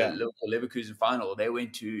going to be a Liverpool-Leverkusen final. They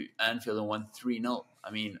went to Anfield and won 3-0.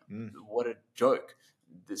 I mean, what a joke.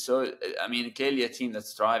 So, I mean, clearly a team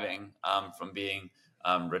that's thriving from being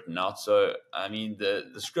written out. So, I mean, the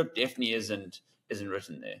script definitely isn't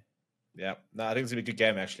written there. Yeah, no, I think it's gonna be a good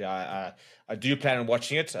game. Actually, I do plan on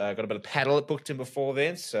watching it. I got a bit of paddle booked in before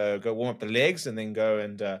then, so go warm up the legs and then go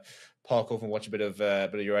and park off and watch a bit of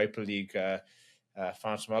Europa League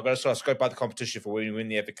final tomorrow. I've got to sort of scope out the competition for when we win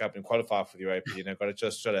the FA Cup and qualify for the Europa. Got to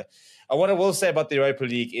just sort of. What I will say about the Europa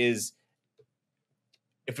League is,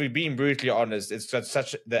 if we're being brutally honest, it's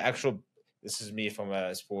such the actual. This is me from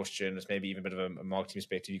a sports journalist, maybe even a bit of a marketing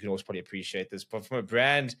perspective. You can always probably appreciate this, but from a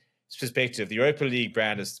brand perspective, the Europa League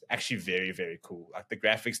brand is actually very, very cool. Like the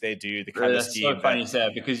graphics they do, the color scheme. That's so funny,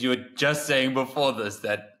 Sam, because you were just saying before this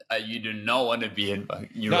that you do not want to be in Europa.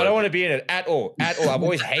 No, I don't want to be in it at all. I've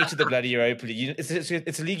always hated the bloody Europa League.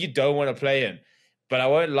 It's a league you don't want to play in. But I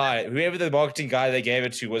won't lie. Whoever the marketing guy they gave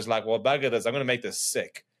it to was like, well, bugger this. I'm going to make this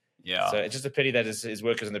sick. Yeah. So it's just a pity that his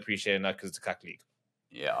work isn't appreciated enough because it's a cuck league.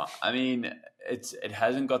 Yeah. I mean, it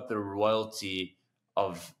hasn't got the royalty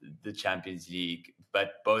of the Champions League,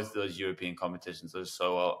 but both those European competitions are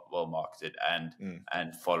so well marketed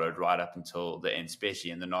and followed right up until the end,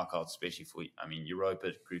 especially in the knockouts, especially for, I mean,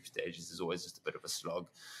 Europa group stages is always just a bit of a slog.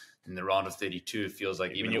 In the round of 32, it feels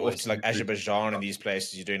like when you're off to like Azerbaijan and these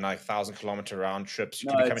places, you're doing like 1,000-kilometer round trips. You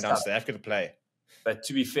could be coming down to South Africa to play. But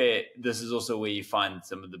to be fair, this is also where you find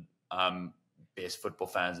some of the best football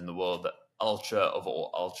fans in the world, the ultra of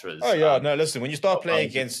all ultras. Oh yeah, no. Listen, when you start playing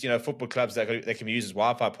against football clubs that can be used as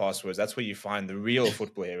Wi-Fi passwords, that's where you find the real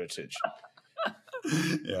football heritage.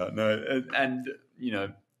 Yeah, no, and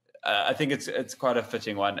I think it's quite a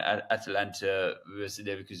fitting one. Atalanta versus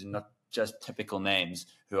Leverkusen, not just typical names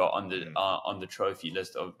who are on the trophy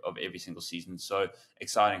list of every single season. So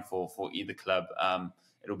exciting for either club.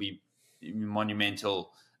 It'll be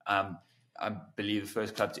monumental I believe the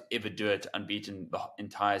first club to ever do it, unbeaten the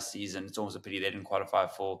entire season. It's almost a pity they didn't qualify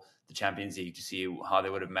for the Champions League to see how they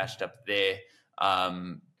would have matched up there.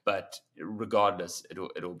 But regardless,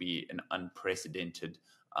 it'll be an unprecedented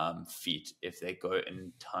feat if they go an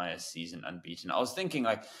entire season unbeaten. I was thinking,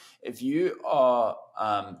 like, if you are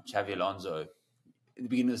Xavi Alonso, at the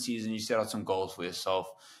beginning of the season, you set out some goals for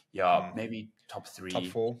yourself. Maybe top 3. Top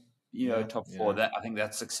 4. Top 4. That I think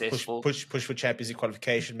that's successful. Push for Champions League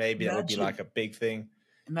qualification. Maybe that would be like a big thing.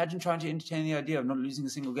 Imagine trying to entertain the idea of not losing a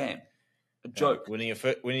single game. A joke. Winning your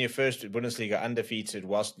first Bundesliga undefeated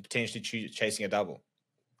whilst potentially chasing a double.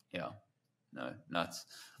 Yeah, no, nuts.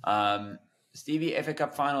 Stevie, FA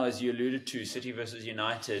Cup final, as you alluded to, City versus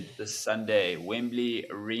United this Sunday, Wembley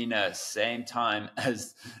Arena, same time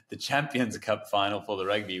as the Champions Cup final for the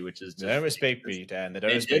rugby, which is just... They don't respect me, Dan. They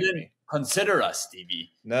don't respect me. Consider us,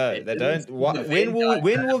 Stevie. No, they don't. When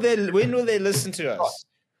will they listen to us?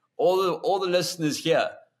 All the listeners here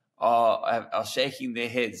are shaking their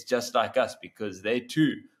heads just like us, because they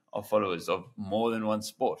too are followers of more than one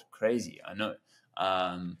sport. Crazy, I know.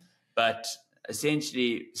 But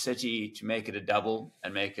essentially, City to make it a double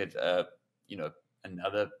and make it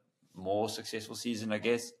another more successful season, I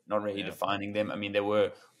guess. Not really defining them. I mean, they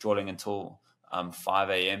were drawing until 5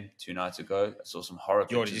 a.m. 2 nights ago. I saw some horror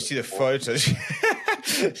pictures. Did you see the photos?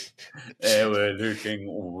 They were looking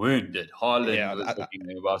wounded. Haaland was looking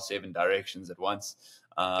in about 7 directions at once.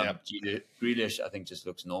 Grealish, I think, just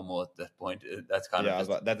looks normal at that point. That's kind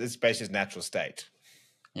of that is basically his natural state.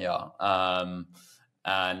 Yeah.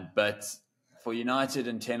 But for United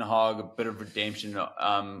and Ten Hag, a bit of redemption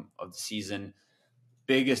of the season.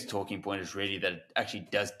 Biggest talking point is really that it actually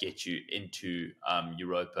does get you into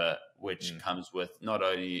Europa, which comes with not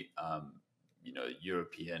only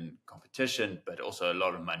European competition, but also a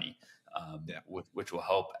lot of money, which will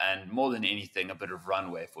help, and more than anything, a bit of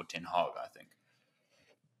runway for Ten Hag, I think.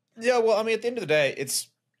 Yeah, well, I mean, at the end of the day, it's,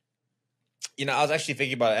 I was actually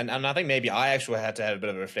thinking about it, and I think maybe I actually had to have a bit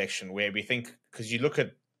of a reflection where we think, because you look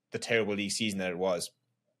at the terrible league season that it was,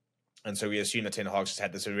 and so we assume that Ten Hag just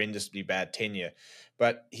had this horrendously bad tenure,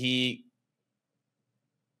 but he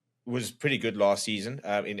was pretty good last season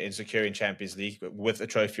in securing Champions League with a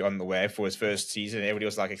trophy on the way for his first season. Everybody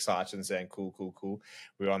was like excited and saying, cool,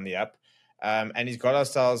 we're on the up. And he's got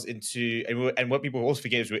ourselves into, and what people also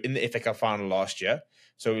forget is we were in the FA Cup final last year.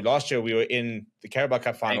 So last year we were in the Carabao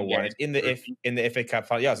Cup final, won it, in the FA Cup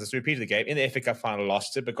final. Yeah, so it's a repeat of the game. In the FA Cup final,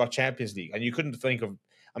 lost it, but got Champions League. And you couldn't think of,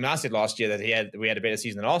 I said last year that we had a better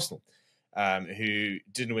season than Arsenal, who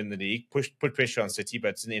didn't win the league, put pressure on City,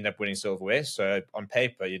 but didn't end up winning silverware. So on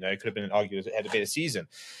paper, it could have been argued it had a better season.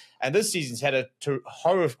 And this season's had a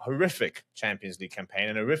horrific Champions League campaign,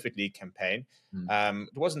 and a horrific league campaign. It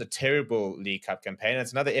wasn't a terrible League Cup campaign.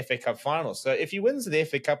 It's another FA Cup final. So if he wins the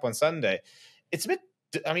FA Cup on Sunday, it's a bit,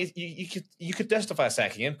 you could justify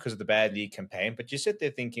sacking him because of the bad league campaign, but you sit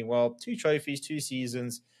there thinking, well, 2 trophies, 2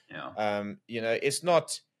 seasons. Yeah. It's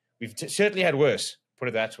not, we've certainly had worse, put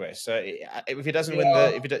it that way. So if he doesn't win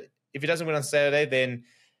if he doesn't win on Saturday, then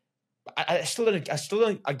I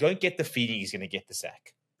don't get the feeling he's going to get the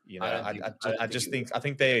sack. I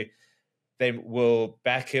think they will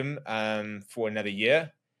back him for another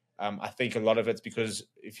year. I think a lot of it's because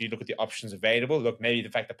if you look at the options available, maybe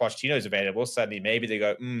the fact that Pochettino is available, suddenly maybe they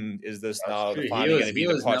go, is this now finally going to be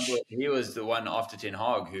the Poch? He was the one after Ten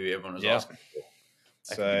Hag who everyone was asking for.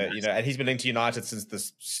 So, and he's been linked to United since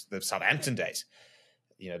the Southampton days,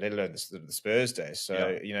 let alone the Spurs days.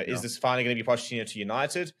 So, is this finally going to be Pochettino to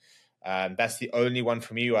United? That's the only one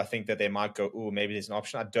from you. I think that they might go, maybe there's an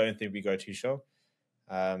option. I don't think we go Tuchel.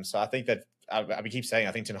 So I think that, I keep saying,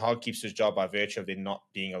 I think Ten Hag keeps his job by virtue of there not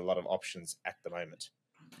being a lot of options at the moment.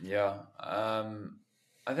 Yeah.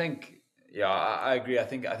 I think, I agree. I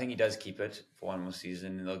think he does keep it for one more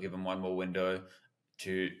season, and they'll give him one more window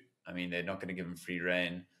they're not going to give him free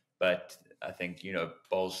reign, but I think,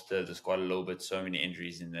 bolster the squad a little bit. So many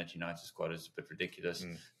injuries in that United squad is a bit ridiculous.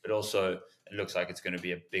 But also, it looks like it's going to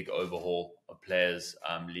be a big overhaul of players,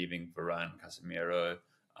 leaving Varane, Casemiro,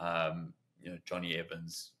 Johnny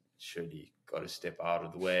Evans surely got to step out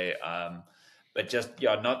of the way. But just,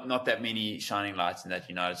 not that many shining lights in that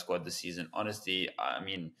United squad this season. Honestly,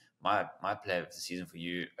 my player of the season for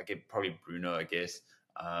you, I get probably Bruno, I guess,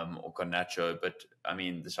 or Garnacho. But,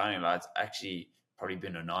 the shining lights actually probably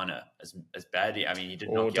been Onana as badly. He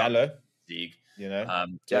did not get the league.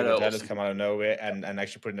 Dallo's come out of nowhere and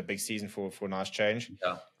actually put in a big season for a nice change.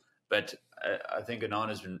 Yeah, but I think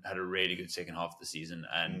Onana's had a really good second half of the season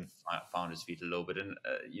and found his feet a little bit. And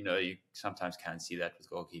you sometimes can see that with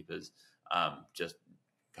goalkeepers, just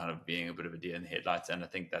kind of being a bit of a deer in the headlights. And I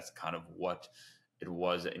think that's kind of what it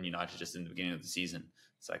was in United just in the beginning of the season.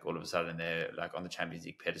 It's like all of a sudden they're like on the Champions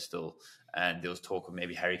League pedestal, and there was talk of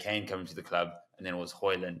maybe Harry Kane coming to the club, and then it was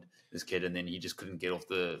Højlund, this kid, and then he just couldn't get off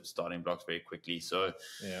the starting blocks very quickly. So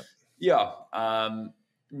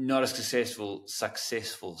not a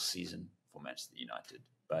successful season for Manchester United,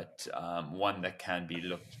 but one that can be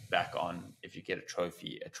looked back on if you get a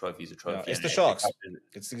trophy. A trophy is a trophy. No, it's the Sharks.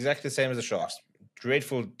 It's exactly the same as the Sharks.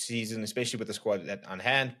 Dreadful season, especially with the squad on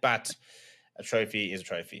hand, but a trophy is a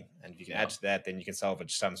trophy. And if you can add to that, then you can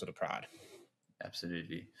salvage some sort of pride.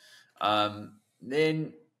 Absolutely.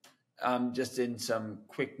 Then just in some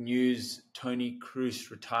quick news, Toni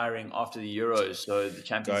Kroos retiring after the Euros. So the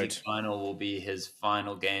Champions League final will be his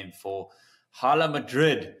final game for Hala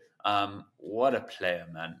Madrid. What a player,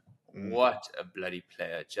 man. What a bloody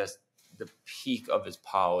player. Just the peak of his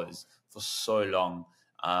powers for so long.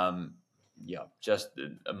 Just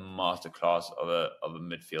a masterclass of a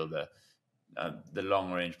midfielder. The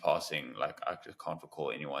long range passing, like I just can't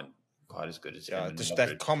recall anyone quite as good as him. Just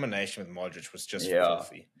that combination with Modric was just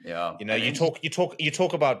filthy. Yeah, you know, you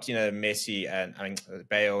talk about Messi and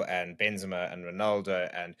Bale and Benzema and Ronaldo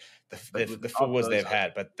and the forwards they've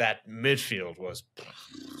had, but that midfield was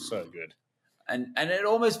so good. And it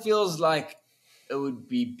almost feels like it would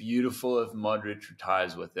be beautiful if Modric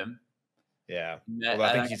retires with him. Yeah, well,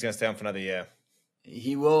 I think he's going to stay on for another year.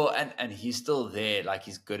 He will, and he's still there. Like,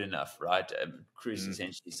 he's good enough, right? Kroos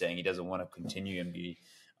essentially saying he doesn't want to continue and be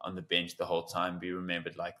on the bench the whole time, be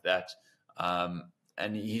remembered like that.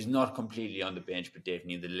 And he's not completely on the bench, but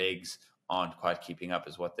definitely the legs aren't quite keeping up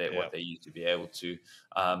as what they used to be able to.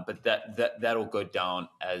 But that'll go down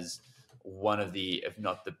as one of the, if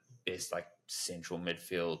not the best, like central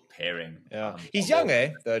midfield pairing. Yeah, he's young,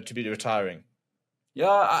 though, to be retiring. Yeah,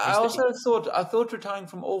 I also thought retiring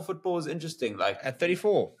from all football was interesting. Like at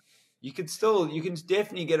 34, you can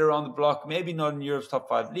definitely get around the block. Maybe not in Europe's top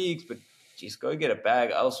 5 leagues, but just go get a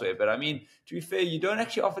bag elsewhere. But I mean, to be fair, you don't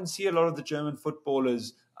actually often see a lot of the German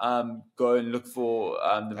footballers go and look for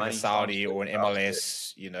the like money. A Saudi or an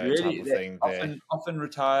MLS, really, type of thing. Often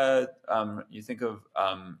retire. You think of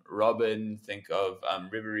Robin, think of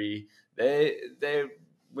Ribéry. They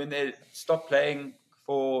when they stop playing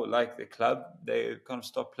for like the club, they kind of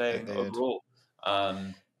stop playing overall.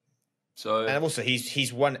 And also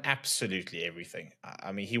he's won absolutely everything.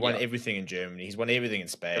 I mean, he won everything in Germany. He's won everything in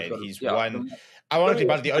Spain. He's won. Ironically,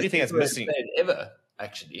 but the only thing that's missing ever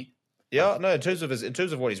actually. Yeah, no. In terms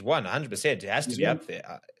of what he's won, 100%, it has to be up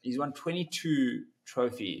there. He's won 22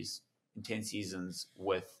 trophies in 10 seasons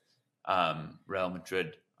with Real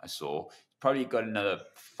Madrid. I saw probably got another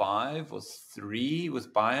 5 or 3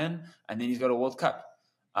 with Bayern, and then he's got a World Cup.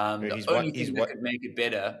 The only thing that could make it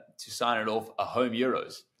better to sign it off a home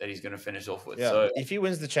Euros that he's going to finish off with. Yeah, so if he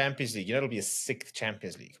wins the Champions League, it'll be a 6th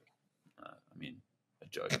Champions League. I mean, a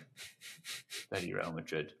joke. Bloody Real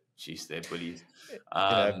Madrid. Jeez, they're bullies.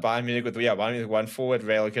 Bayern Munich won 4 at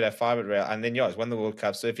Real. He could have 5 at Real, and then he's won the World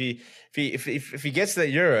Cup. So if he gets to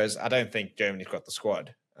the Euros, I don't think Germany's got the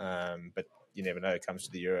squad. But you never know. It comes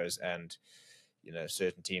to the Euros, and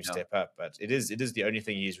certain teams step up. But it is the only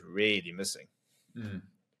thing he's really missing. Mm.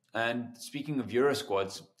 And speaking of Euro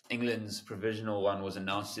squads, England's provisional one was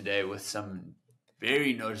announced today with some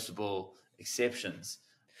very noticeable exceptions.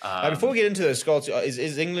 Before we get into those, Scholtz,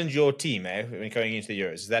 is England your team, when going into the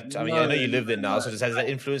Euros? Is that, I know you live there now, so has that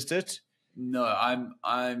influenced it? No,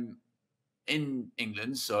 I'm in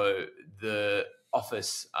England, so the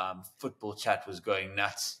office football chat was going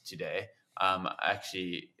nuts today. I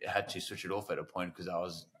actually had to switch it off at a point because I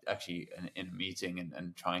was actually in a meeting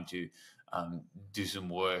and trying to do some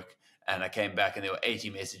work, and I came back and there were 80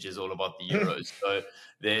 messages all about the Euros. So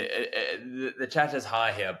the chat is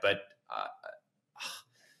high here, but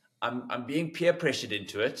I'm being peer pressured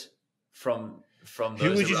into it from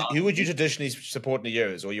those. Who would you traditionally support in the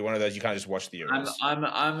Euros, or are you one of those you can't just watch the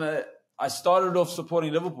Euros? I started off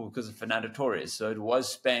supporting Liverpool because of Fernando Torres, so it was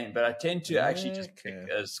Spain, but I tend to actually just pick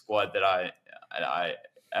a squad that I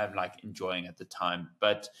am like enjoying at the time.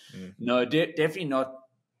 But no, definitely not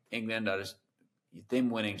England. Them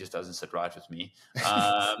winning just doesn't sit right with me.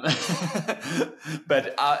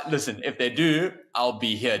 But listen, if they do, I'll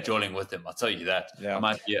be here jawling with them. I'll tell you that. Yeah.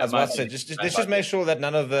 Let's just make sure that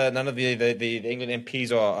none of the England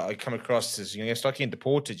MPs are come across as you're going to start getting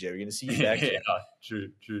deported. You're going to see you back.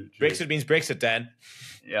 True. Brexit means Brexit, Dan.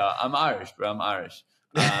 Yeah, I'm Irish, bro. I'm Irish.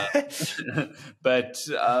 But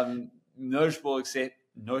noticeable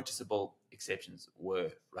exceptions were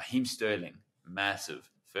Raheem Sterling, massive.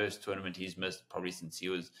 First tournament he's missed probably since he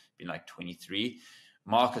was been like 23.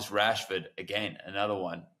 Marcus Rashford, again, another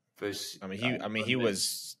one. He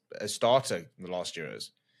was a starter in the last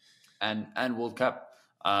Euros. and World Cup.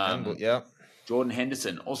 Yeah. Jordan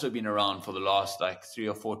Henderson also been around for the last like 3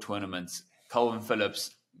 or 4 tournaments. Calvin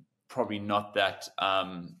Phillips, probably not that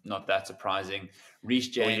surprising. Reece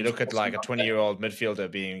James. When you look at like a 20-year-old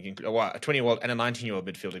midfielder being, well, a 20-year-old and a 19-year-old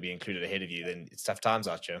midfielder being included ahead of you, then it's tough times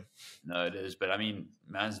out here. No, it is. But I mean,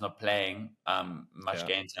 man's not playing much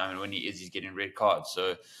game time, and when he is, he's getting red cards.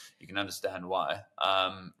 So you can understand why.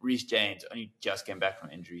 Reece James only just came back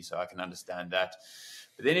from injury, so I can understand that.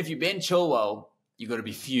 But then if you Ben Chilwell, you got to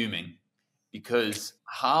be fuming, because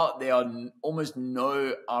how there are almost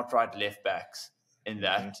no outright left backs in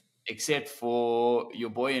that, except for your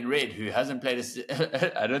boy in red, who hasn't played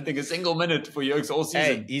I don't think a single minute for Yokes all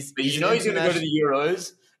season. Hey, but you know he's going to go to the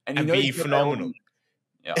Euros and be phenomenal.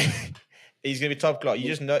 Yeah, he's going to be top class. You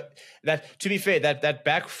just know that. To be fair, that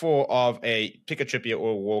back four of a pick a Trippier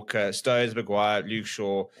or Walker, Stones, Maguire, Luke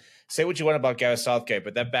Shaw. Say what you want about Gareth Southgate,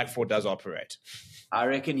 but that back four does operate. I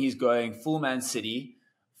reckon he's going full Man City,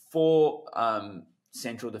 4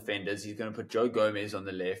 central defenders. He's going to put Joe Gomez on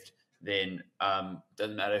the left. Then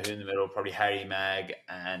doesn't matter who in the middle, probably Harry Mag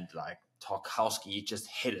and like Tarkowski, just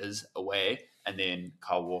headers away, and then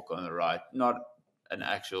Kyle Walker on the right. Not an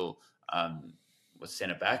actual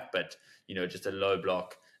centre back, but just a low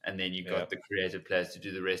block, and then you've got the creative players to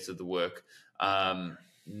do the rest of the work.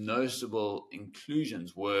 Noticeable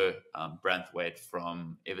inclusions were Branthwaite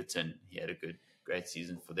from Everton. He had a great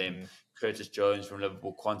season for them. Curtis Jones from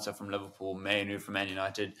Liverpool, Quansah from Liverpool, Mainu from Man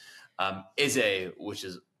United, Eze, which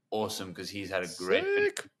is awesome because he's had a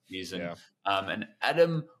great season, and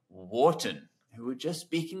Adam Wharton, who we're just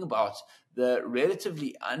speaking about, the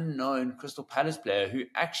relatively unknown Crystal Palace player who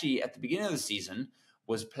actually at the beginning of the season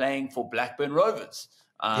was playing for Blackburn Rovers.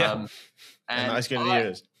 And nice good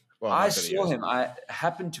years. Well, I saw him. I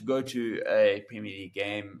happened to go to a Premier League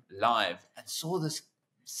game live and saw this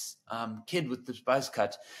kid with the buzz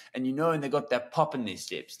cut, and and they got that pop in their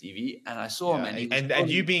step, Stevie. And I saw him, and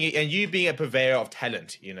you being a purveyor of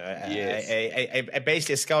talent,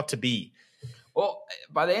 basically a scout to be. Well,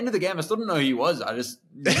 by the end of the game, I still didn't know who he was. I just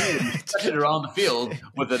knew him it around the field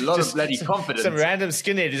with a lot of bloody confidence. Some random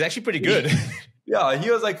skinhead is actually pretty good. Yeah, he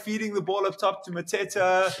was like feeding the ball up top to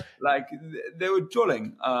Mateta. Like they were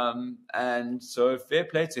jolling. And so fair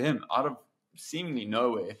play to him out of seemingly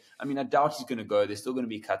nowhere. I mean, I doubt he's going to go. There's still going to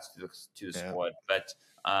be cuts to the squad, but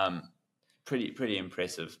pretty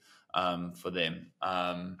impressive for them.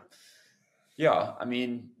 I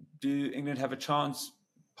mean, do England have a chance?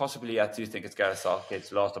 Possibly. I do think it's Gareth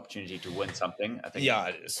Southgate's last opportunity to win something. I think. Yeah,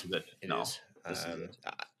 it is. It is.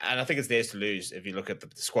 And I think it's theirs to lose. If you look at the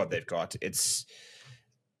squad they've got, it's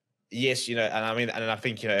and I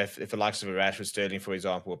think if the likes of a Rashford, Sterling, for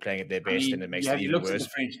example, are playing at their best, then it makes it even worse. At the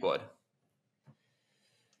French squad.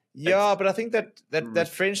 Yeah, but I think that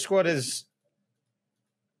French squad is.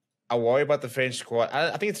 I worry about the French squad.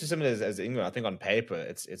 I think it's as similar as England. I think on paper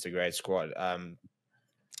it's a great squad.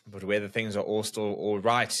 But whether things are all still all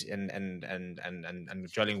right and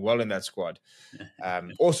gelling well in that squad.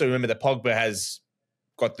 Also, remember that Pogba has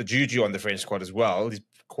got the juju on the French squad as well. He's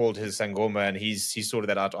called his Sangoma, and he's sorted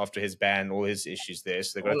that out after his ban, all his issues there.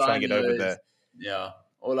 So they've got to try and get over the. Yeah,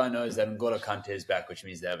 all I know is that N'Golo Kante is back, which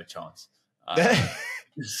means they have a chance.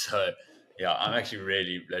 So, I'm actually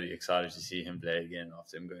really, really excited to see him play again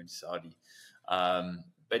after him going to Saudi.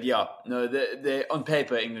 But they on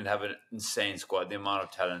paper, England have an insane squad. The amount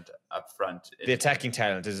of talent up front, the attacking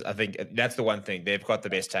talent is, I think, that's the one thing they've got the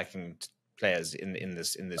best attacking players in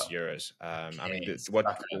this Euros. I mean, what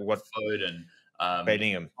Foden,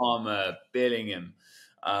 Bellingham, Palmer, Bellingham,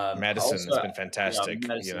 Madison has been fantastic.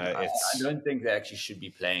 Madison, I don't think they actually should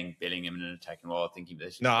be playing Bellingham in an attacking role. I think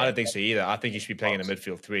I don't think so either. I think he should be playing in a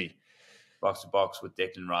midfield 3, box to box with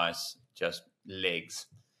Declan Rice, just legs.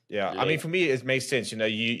 Yeah, I mean, for me, it makes sense.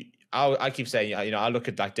 I keep saying, I look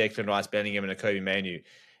at like Declan Rice, Bellingham, and a Kobe Manu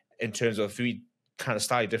in terms of 3 kind of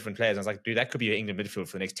slightly different players. I was like, dude, that could be your England midfield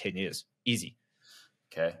for the next 10 years. Easy.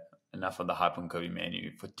 Okay. Enough of the hype on Kobe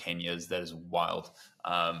Manu for 10 years. That is wild.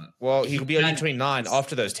 Well, he'll be only 29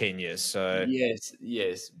 after those 10 years. So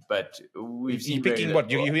Yes. But you're picking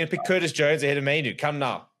what? You're going to pick Curtis Jones ahead of Manu. Come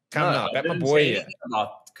now. Back my boy here.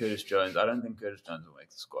 About Curtis Jones. I don't think Curtis Jones will make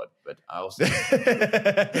the squad, but I also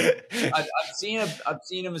I've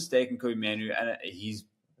seen a mistake in Kobe Manu, and he's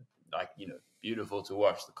like beautiful to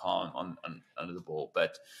watch, the calm on under the ball,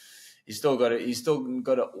 but he's still got a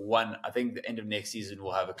one. I think the end of next season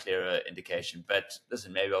we'll have a clearer indication. But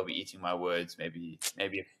listen, maybe I'll be eating my words. Maybe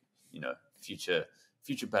future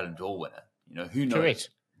Ballon d'Or winner. Who knows? Correct.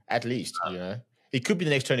 At least he could be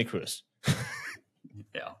the next Toni Kroos.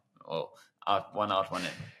 Yeah. Well, one out, one in.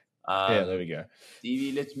 There we go.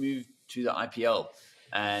 Stevie, let's move to the IPL.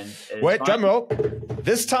 And wait, drum roll.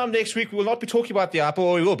 This time next week, we will not be talking about the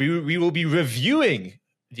IPL. We will be reviewing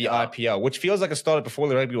the IPL, which feels like it started before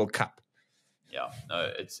the Rugby World Cup. Yeah,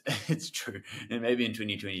 no, it's true. And maybe in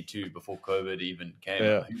 2022, before COVID even came.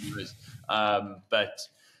 Yeah. Who knows? But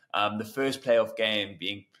the first playoff game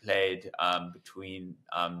being played between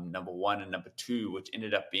number 1 and number 2, which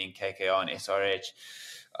ended up being KKR and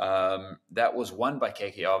SRH, that was won by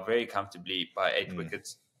KKR very comfortably by 8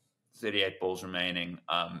 wickets. 38 balls remaining,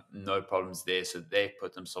 no problems there. So they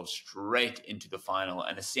put themselves straight into the final.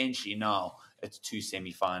 And essentially now it's 2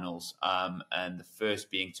 semi-finals. And the first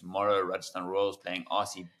being tomorrow, Rajasthan Royals playing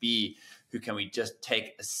RCB, who can we just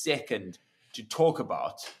take a second to talk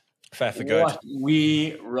about? What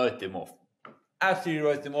we wrote them off. Absolutely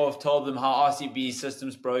wrote them off, told them how RCB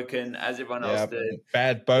system's broken, as everyone else did.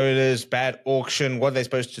 Bad bowlers, bad auction. What are they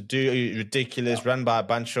supposed to do? Ridiculous, run by a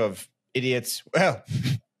bunch of idiots. Well...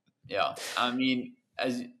 Yeah, I mean,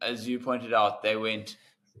 as you pointed out, they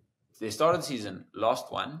started the season, lost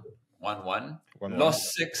 1-1,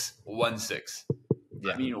 lost 6, won 6.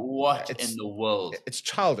 Yeah. I mean, what in the world? It's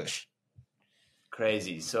childish.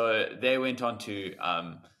 Crazy. So they went on to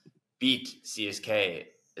beat CSK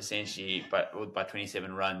essentially by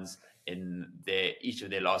 27 runs in each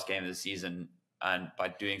of their last game of the season, and by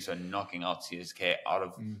doing so, knocking out CSK out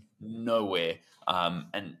of nowhere.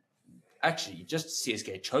 And actually, just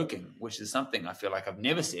CSK choking, which is something I feel like I've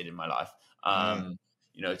never said in my life.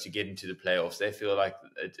 To get into the playoffs, they feel like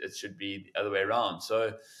it should be the other way around.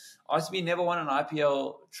 So RCB never won an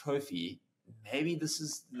IPL trophy. Maybe this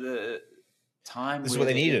is the time. This is what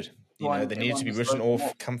they needed. They needed to be written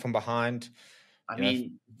off, come from behind. I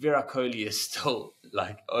mean, Virat Kohli is still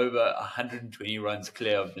like over 120 runs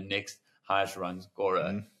clear of the next highest run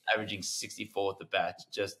scorer, averaging 64 at the bat.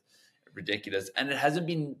 Just ridiculous. And it hasn't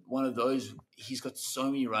been one of those, he's got so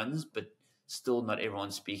many runs, but still not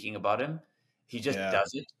everyone's speaking about him. He just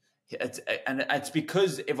does it. It's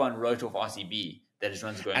because everyone wrote off RCB that his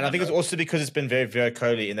runs are going. And I think it's also because it's been very, very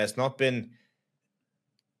Kohli, and it's not been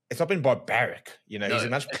barbaric. He's a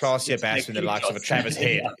much classier batsman than the likes of a Travis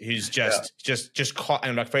Head, who's just caught,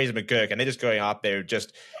 and like Fraser McGurk, and they're just going out there,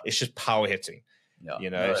 it's just power hitting.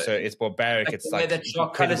 So it's barbaric. It's like that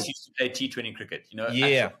Jacques Kallis used to play T20 cricket,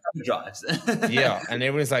 drives. And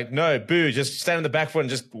everyone's like, no, boo, just stand on the back foot and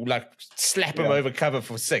just like slap him over cover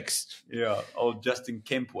for 6. Yeah, old Justin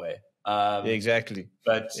Kemp way. Exactly.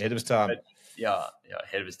 But ahead of his time.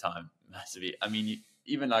 Ahead of his time, massively. I mean,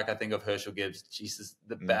 even like I think of Herschel Gibbs, Jesus,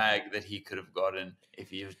 the bag that he could have gotten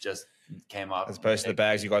if he just came up. As opposed to the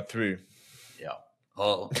bags he got through. Yeah.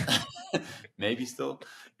 Well, maybe still.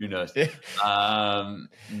 Who knows?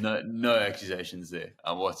 No accusations there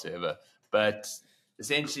whatsoever. But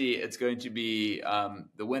essentially, it's going to be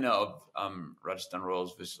the winner of Rajasthan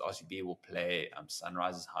Royals versus RCB will play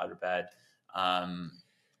Sunrisers Hyderabad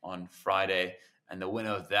on Friday, and the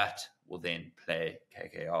winner of that will then play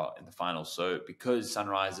KKR in the final. So because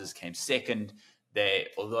Sunrisers came second, they,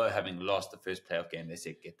 although having lost the first playoff game, they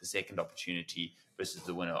said get the second opportunity versus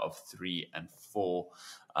the winner of 3 and 4.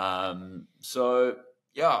 So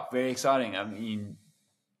yeah, very exciting. I mean,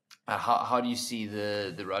 how do you see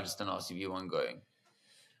the Rajasthan RCB one going?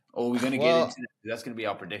 Or we're going to get into that. That's going to be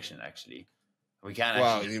our prediction, actually. We can't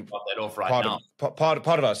actually pop that off now. Part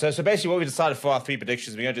of us. So basically what we decided for our 3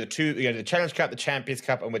 predictions, we're going to do the Challenge Cup, the Champions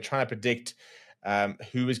Cup, and we're trying to predict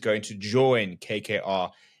who is going to join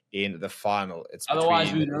KKR in the final.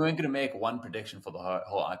 Otherwise, we weren't going to make one prediction for the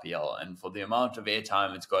whole IPL, and for the amount of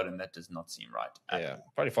airtime it's gotten, that does not seem right. Yeah,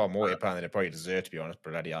 probably far more airtime than it probably deserves, to be honest.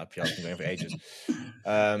 Bloody IPL has been going for ages.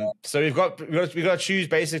 So we've got to choose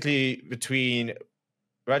basically between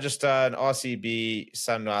Rajasthan, RCB,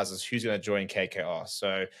 Sunrisers, who's going to join KKR.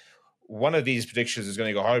 So one of these predictions is going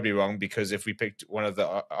to go horribly wrong, because if we picked one of the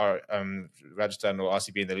Rajasthan or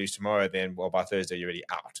RCB and they lose tomorrow, then by Thursday you're already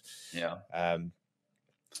out. Yeah.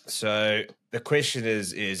 So the question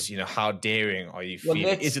is, how daring are you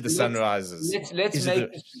feeling? Is it the Sunrisers? Let's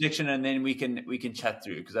make this prediction, and then we can chat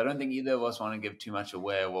through, because I don't think either of us want to give too much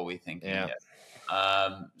away of what we think. Yeah.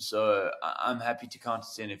 So I'm happy to counter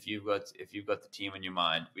in if you've got the team in your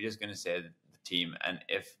mind. We're just going to say the team, and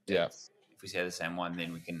if we say the same one,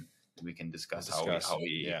 then we can discuss how we kind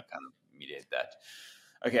of mediate that.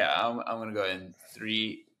 Okay, I'm going to go in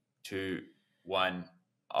 3, 2, 1.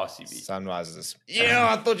 RCB. Sunrisers. Yeah,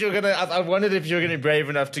 I thought you were gonna. I wondered if you were gonna be brave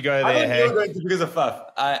enough to go there. I thought you were going to because of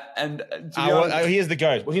Fuff. Here's the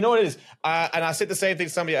goat. Well, you know what it is. And I said the same thing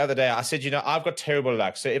to somebody the other day. I said, I've got terrible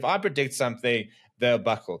luck. So if I predict something they'll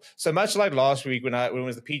buckle. So much like last week when it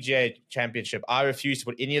was the PGA Championship, I refused to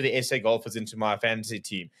put any of the SA golfers into my fantasy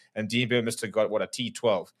team, and Dean Burmester got a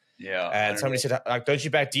T12. Yeah, and somebody said, like, "Don't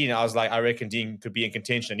you back Dean?" I was like, "I reckon Dean could be in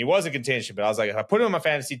contention," and he was in contention. But I was like, if I put him on my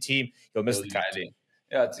fantasy team, he'll miss the cut.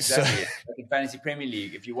 Yeah, it's exactly like in fantasy Premier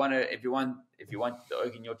League. If you want the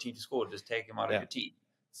oak in your team to score, just take him out of your team.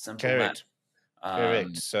 Simple. Correct.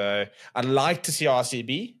 Correct. So I'd like to see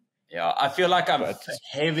RCB. Yeah, I feel like I've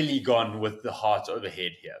heavily gone with the heart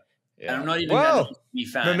overhead here. Yeah. And I'm not even going to be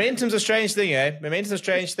fan. Momentum's a strange thing, eh? Momentum's a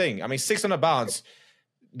strange thing. I mean, 6 on a bounce,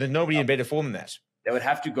 there's nobody in better form than that. They would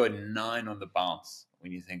have to go 9 on the bounce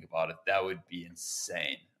when you think about it. That would be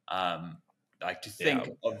insane. Like to think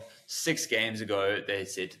of 6 games ago, they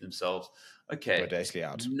said to themselves, okay, we're basically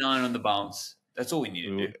out. 9 on the bounce. That's all we need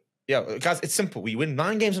to do. Yeah, guys, it's simple. We win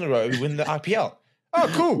 9 games in a row. We win the IPL.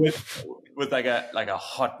 Oh, cool. with like a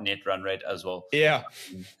hot net run rate as well. Yeah.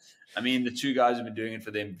 I mean, the 2 guys who've been doing it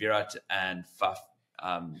for them, Virat and Faf,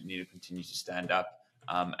 need to continue to stand up.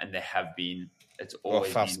 And they have been. It's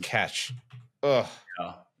always Faf's catch. Oh,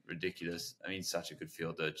 yeah, ridiculous. I mean, such a good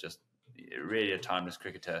fielder, just really a timeless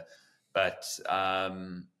cricketer. But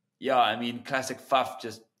yeah, I mean, classic Faf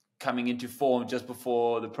just coming into form just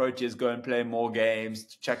before the Proteas go and play more games,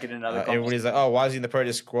 to chuck it in another everybody's like, oh, why is he in the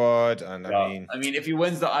Proteas squad? And I mean, if he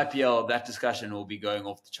wins the IPL, that discussion will be going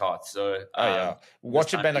off the charts. So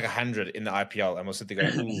watch it bend like 100 in the IPL, and we'll sit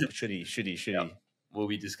there going, ooh, should he? Yeah, we'll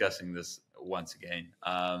be discussing this once again.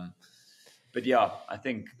 But yeah, I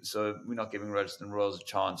think so. We're not giving Royston Royals a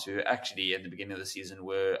chance, who actually in the beginning of the season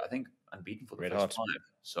were, I think, unbeaten for the first 5.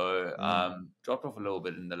 So dropped off a little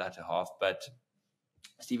bit in the latter half. But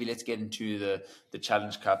Stevie, let's get into the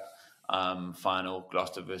Challenge Cup final,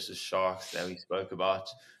 Gloucester versus Sharks that we spoke about.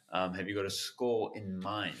 Have you got a score in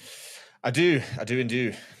mind? I do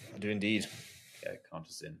indeed. Okay, count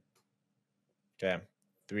us in. Okay,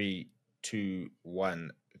 3, 2,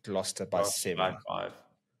 1. Gloucester by 7. By 5.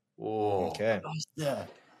 Oh, okay. Gloucester.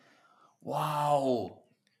 Wow.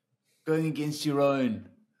 Going against your own.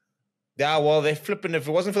 Yeah, well, they're flipping. If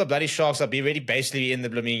it wasn't for the bloody Sharks, I'd be already basically in the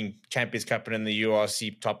blooming Champions Cup and in the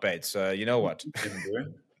URC top 8. So you know what?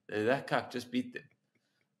 That cup just beat them.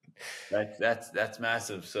 That's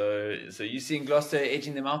massive. So you seeing Gloucester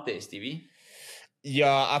edging them out there, Stevie?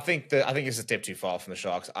 Yeah, I think it's a step too far from the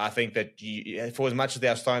Sharks. I think that for as much as they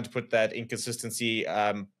are starting to put that inconsistency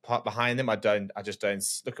part behind them, I just don't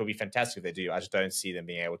look. It'll be fantastic if they do. I just don't see them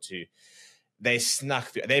being able to. They snuck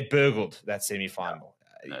through. They burgled that semi-final.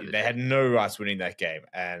 They had no rights winning that game,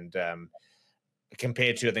 and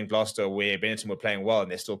compared to I think Gloucester, where Benetton were playing well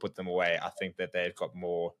and they still put them away, I think that they've got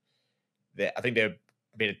more. I think they're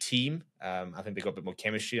a better team. I think they've got a bit more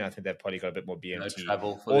chemistry, and I think they've probably got a bit more BMT.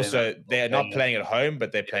 Also, they're not playing at home,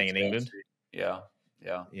 but they're playing in England. Yeah.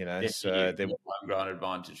 You know, definitely so they home ground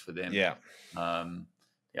advantage for them. Yeah. And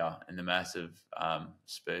the massive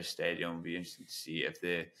Spurs stadium will be interesting to see if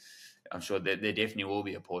they're. I'm sure there definitely will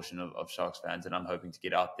be a portion of Sharks fans, and I'm hoping to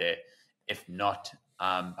get out there. If not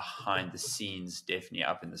behind the scenes, definitely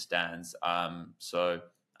up in the stands. So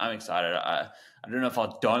I'm excited. I don't know if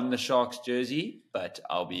I'll don the Sharks jersey, but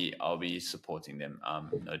I'll be supporting them,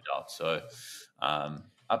 no doubt. So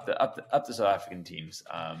up the South African teams.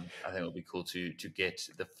 I think it'll be cool to get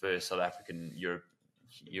the first South African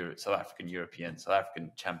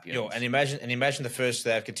champions. And imagine the first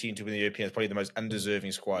South African team to win the European is probably the most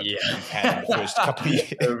undeserving squad we've had in the first couple of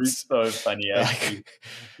years. It would be so funny, actually.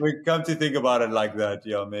 We come to think about it like that,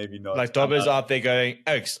 maybe not. Like Dobber's out there going,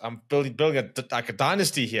 Oaks, I'm building a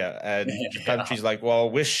dynasty here. And the country's like, well,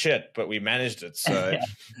 we're shit, but we managed it. So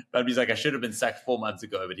Dobby's like, I should have been sacked 4 months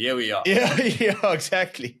ago, but here we are. Yeah,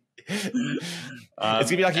 exactly. It's gonna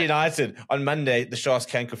be like United on Monday. The Sharks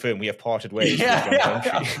can confirm we have parted ways.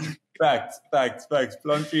 Facts.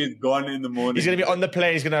 Plumtree is gone in the morning. He's gonna be on the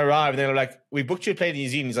plane. He's gonna arrive, and they're like, "We booked you a plane in New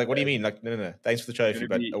Zealand." He's like, "What do you mean?" Like, no. Thanks for the trophy,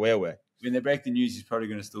 but away. When they break the news, he's probably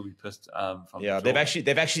gonna still be pissed.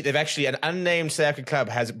 They've actually an unnamed South African club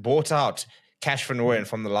has bought out Cash van Nooyen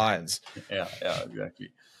from the Lions. Yeah,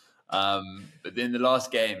 exactly. But then the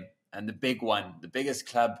last game and the big one, the biggest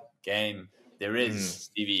club game. There is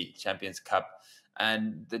Stevie Champions Cup,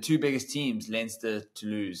 and the 2 biggest teams, Leinster,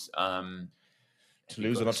 Toulouse.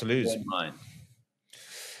 Toulouse or not Toulouse? Mine.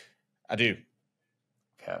 I do.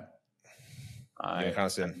 Okay. I'll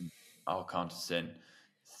count us in.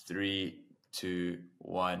 3, 2,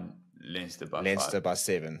 1. Leinster by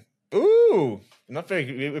 7. Ooh, not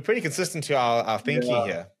very. We're pretty consistent to our thinking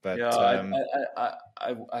here, but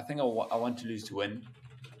I think I want Toulouse to win,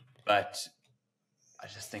 but I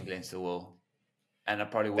just think Leinster will. and I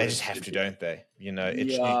probably would. They just have to, don't they? You know, you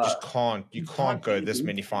Yeah, just can't. You can't go this lose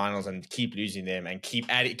many finals and keep losing them and keep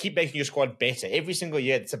making your squad better every single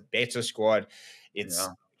year. It's a better squad. It's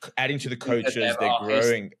adding to the coaches. They're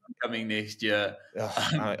growing. Coming next year,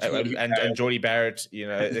 and Geordie Barrett. You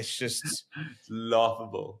know, it's just it's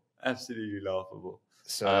laughable, absolutely laughable.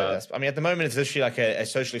 So I mean, at the moment, it's literally like a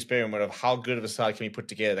social experiment of how good of a side can we put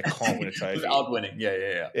together that can't win a trophy without winning.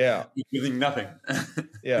 Yeah. Losing nothing.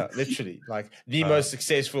 Yeah, literally, like the most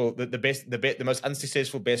successful, the most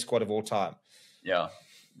unsuccessful best squad of all time. Yeah,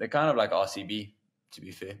 they're kind of like RCB, to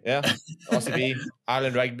be fair. Yeah, RCB,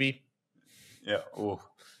 Ireland Rugby. Yeah,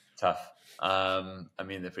 tough. I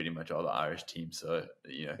mean, they pretty much are the Irish team, so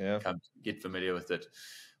come get familiar with it.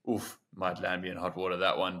 Might land me in hot water,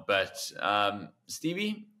 that one. But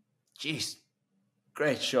Stevie, geez,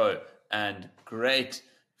 great show and great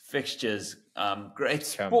fixtures, great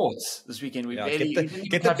sports this weekend. We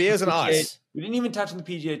get the beers and ice. We didn't even touch on the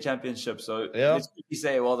PGA Championship, so let's quickly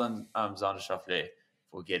say well done, Xander Schauffele,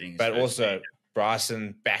 for getting. But also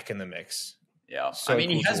Bryson back in the mix. Yeah, so I mean,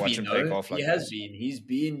 he has been. He has been. He's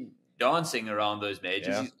been dancing around those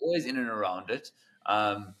majors. Yeah. He's always in and around it.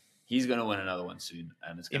 He's going to win another one soon.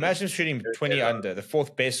 And it's imagine shooting 20 under, the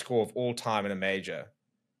fourth best score of all time in a major,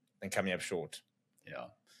 and coming up short. Yeah,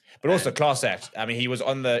 but also class act. I mean, he was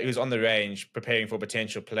on the range preparing for a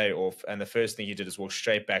potential playoff, and the first thing he did is walk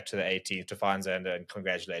straight back to the 18th to find Xander and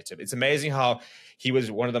congratulate him. It's amazing how he was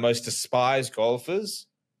one of the most despised golfers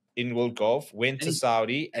in world golf, went to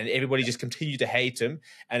Saudi, and everybody just continued to hate him.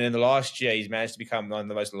 And in the last year, he's managed to become one of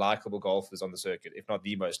the most likable golfers on the circuit, if not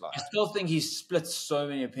the most likable. I still think he split so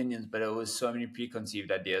many opinions, but it was so many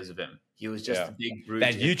preconceived ideas of him. He was just a big brute.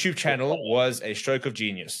 That YouTube channel was a stroke of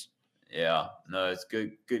genius. Yeah, no, it's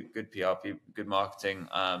good PR, good marketing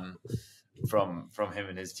from him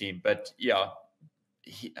and his team. But yeah,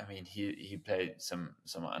 he played some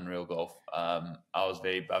unreal golf. I was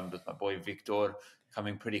very bummed with my boy Victor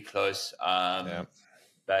coming pretty close,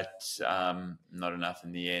 but not enough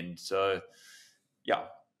in the end. So, yeah.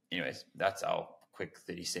 Anyways, that's our quick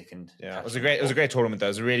 30-second. Yeah, it was a great tournament. Though.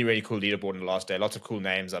 It was a really, really cool leaderboard in the last day. Lots of cool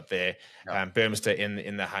names up there. Yeah. Burmester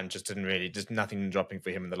in the hunt just nothing dropping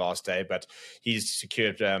for him in the last day. But he's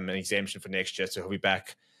secured an exemption for next year, so he'll be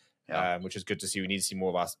back. Which is good to see. We need to see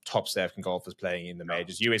more of our top South African golfers playing in the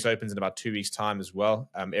majors. US Opens in about 2 weeks' time as well.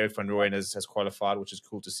 Eric van Rooyen has qualified, which is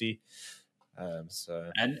cool to see.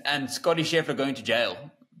 And Scotty Scheffler going to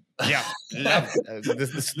jail. Yeah,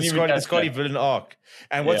 the Scotty villain arc.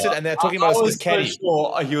 And what's it? And they're talking about this caddy. So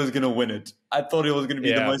sure he was going to win it. I thought it was going to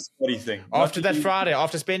be the most Scotty thing. After that Friday,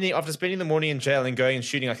 after spending the morning in jail and going and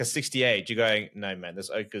shooting like a 68, you're going, no man,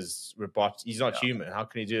 this oak is robot. He's not human. How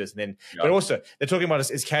can he do this? And then, but also they're talking about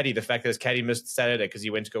his caddy. The fact that his caddy missed Saturday because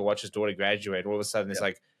he went to go watch his daughter graduate. All of a sudden, it's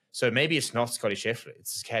like, so maybe it's not Scotty Scheffler.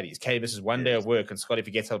 It's his caddy. His caddy misses one day of work, and Scotty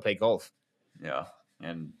forgets how to play golf. Yeah,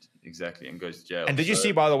 and exactly, and goes to jail. And did you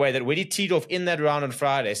see, by the way, that when he teed off in that round on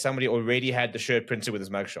Friday, somebody already had the shirt printed with his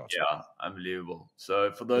mugshot? Yeah, unbelievable.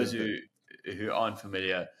 So for those who aren't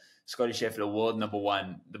familiar, Scotty Scheffler, world number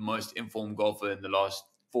one, the most informed golfer in the last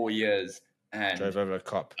 4 years, and drove over a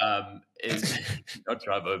cop. Is not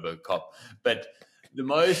drive over a cop, but the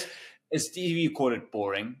most. Stevie called it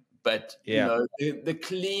boring, but you know the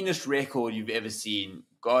cleanest record you've ever seen.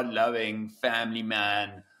 God-loving family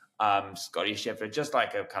man. Scotty Scheffler, just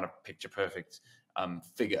like a kind of picture-perfect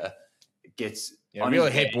figure, gets real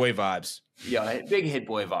head boy vibes. Yeah, big head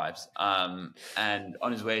boy vibes. And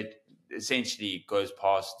on his way, essentially goes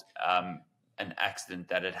past an accident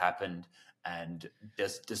that had happened and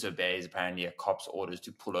disobeys apparently a cop's orders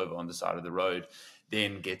to pull over on the side of the road.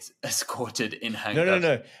 Then gets escorted in handcuffs.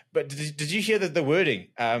 No. But did you hear the wording?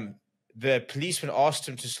 The policeman asked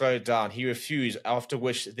him to slow down. He refused, after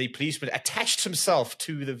which the policeman attached himself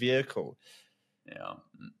to the vehicle. Yeah.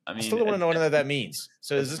 I still don't want to know what that means.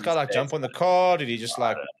 So does this guy like jump on the car? Did he just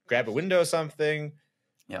like grab a window or something?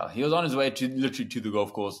 Yeah, he was on his way literally to the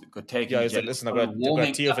golf course. He's like, listen, I've got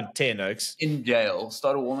a tee off in 10 Oaks. In jail.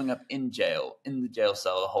 Started warming up in jail, in the jail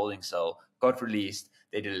cell, the holding cell. Got released.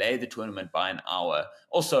 They delayed the tournament by an hour.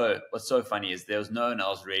 Also, what's so funny is there was no one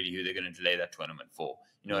else really who they're going to delay that tournament for.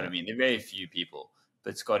 You know what I mean? There are very few people,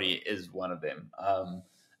 but Scotty is one of them.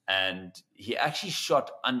 And he actually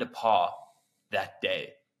shot under par that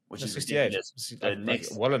day, which is 68.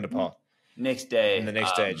 Well under par. Next day. And the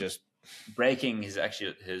next day, just breaking his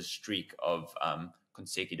streak of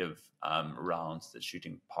consecutive rounds that's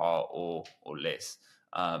shooting par or less.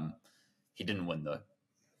 He didn't win though.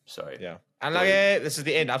 Sorry. Yeah. And this is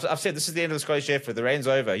the end. I've said this is the end of the Scotty Scheffler. The reign's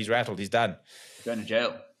over. He's rattled. He's done. Going to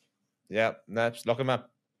jail. Yeah. No, lock him up.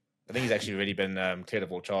 I think he's actually already been cleared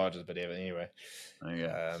of all charges, but anyway.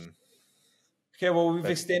 Okay. Okay, well, we've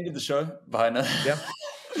extended the show by another 5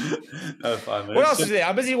 minutes. What else is there?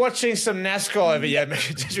 I'm busy watching some NASCAR over here.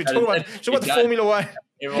 Should we talk about the Formula One?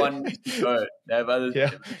 Everyone needs to go. They have other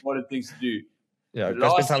important things to do. Yeah, the go spend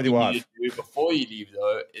last time with thing your you wife. need to do before you leave,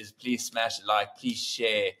 though, is please smash a like. Please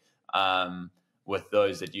share with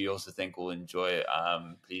those that you also think will enjoy.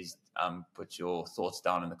 Please put your thoughts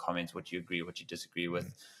down in the comments, what you agree, what you disagree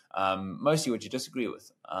with. Mostly what you disagree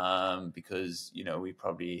with, because, we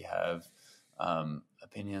probably have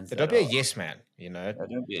opinions. Don't be a yes man,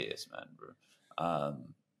 Don't be a yes man, bro.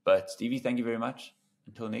 But Stevie, thank you very much.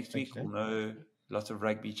 Until next week, we'll know lots of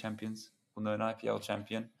rugby champions. We'll know an IPL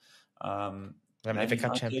champion. An FA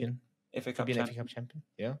Cup champion. FA Cup champion.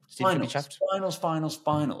 Yeah. Finals.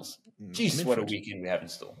 Jeez, what a weekend we have in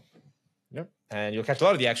store. Yep. And you'll catch a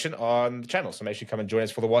lot of the action on the channel. So make sure you come and join us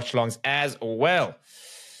for the watch alongs as well.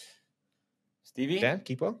 Stevie. Dan,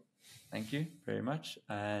 keep well. Thank you very much.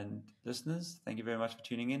 And listeners, thank you very much for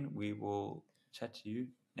tuning in. We will chat to you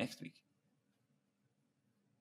next week.